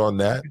news on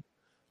that.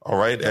 All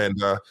right, and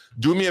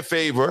do me a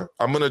favor.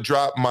 I'm gonna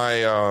drop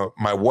my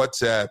my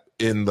WhatsApp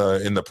in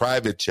the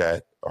private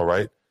chat. All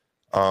right,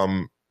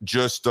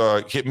 just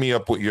hit me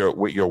up with your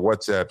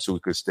WhatsApp so we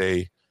could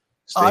stay.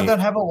 I don't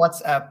have a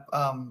WhatsApp.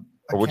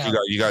 What you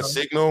got? You got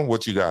Signal?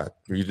 What you got?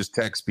 Or you just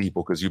text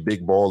people because you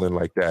big balling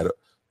like that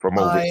from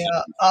overseas?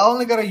 I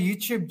only got a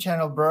YouTube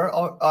channel,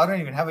 bro. I don't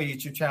even have a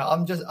YouTube channel.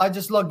 I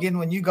just log in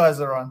when you guys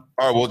are on.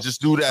 All right, well,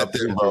 just do that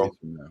then, bro.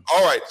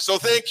 All right, so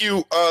thank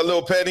you,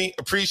 Lil Penny.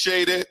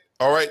 Appreciate it.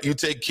 All right, you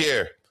take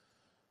care.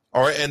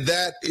 All right, and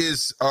that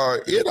is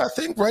it, I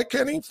think, right,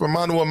 Kenny? For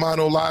Mano a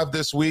Mano Live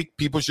this week.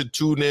 People should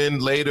tune in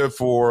later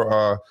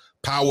for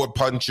Power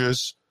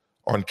Punchers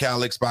on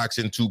Calix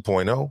Boxing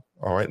 2.0.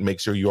 All right, make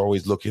sure you're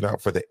always looking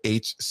out for the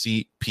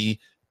HCP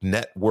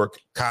Network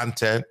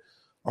content.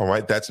 All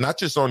right, that's not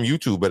just on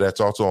YouTube, but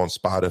that's also on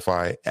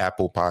Spotify,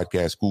 Apple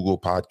Podcasts, Google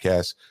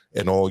Podcasts,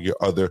 and all your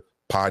other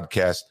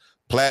podcast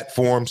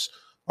platforms.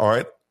 All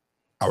right.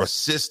 Our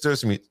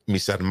sisters,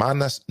 mis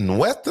hermanas,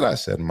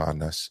 nuestras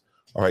hermanas,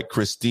 all right,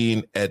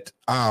 Christine et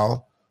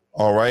al.,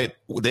 all right,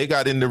 they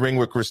got in the ring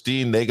with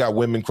Christine. They got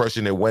Women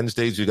Crushing It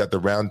Wednesdays. You got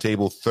the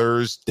Roundtable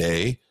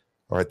Thursday.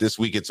 All right, this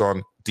week it's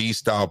on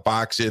D-Style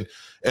Boxing.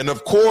 And,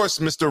 of course,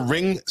 Mr.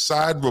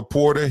 Ringside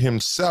Reporter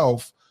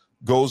himself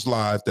goes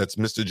live. That's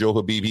Mr. Joe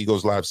Habib. He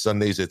goes live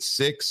Sundays at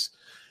 6.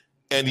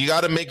 And you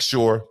got to make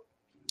sure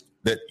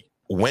that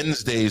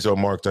Wednesdays are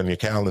marked on your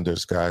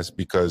calendars, guys,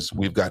 because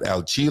we've got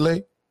El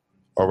Chile.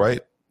 All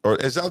right. Or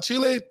is El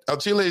Chile? El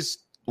Chile's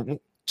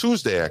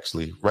Tuesday,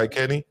 actually. Right,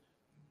 Kenny?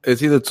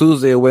 It's either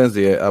Tuesday or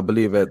Wednesday, I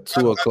believe, at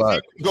 2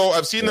 o'clock.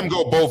 I've seen them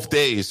go both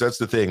days. That's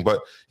the thing.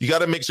 But you got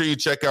to make sure you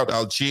check out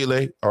El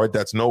Chile. All right.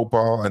 That's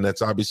Nopal. And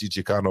that's obviously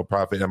Chicano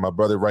Prophet. And my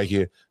brother right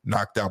here,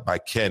 knocked out by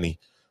Kenny.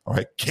 All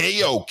right.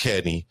 KO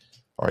Kenny.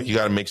 All right. You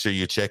got to make sure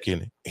you're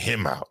checking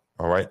him out.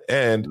 All right.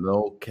 And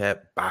No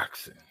Cap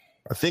Boxing.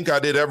 I think I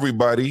did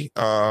everybody.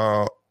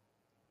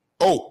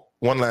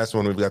 One last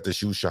one. We've got the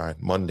Shoe Shine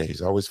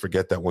Mondays. I always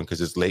forget that one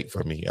because it's late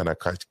for me and I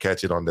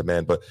catch it on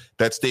demand. But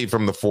that's Dave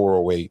from the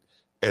 408,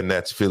 and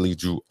that's Philly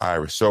Drew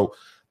Irish. So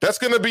that's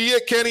going to be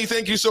it, Kenny.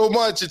 Thank you so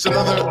much. It's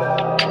another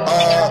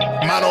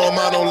Mano a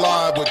Mano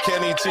Live with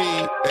Kenny T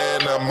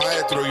and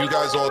Maestro. You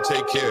guys all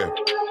take care.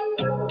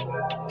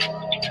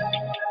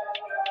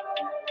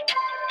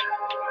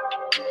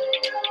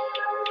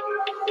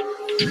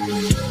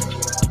 Yeah.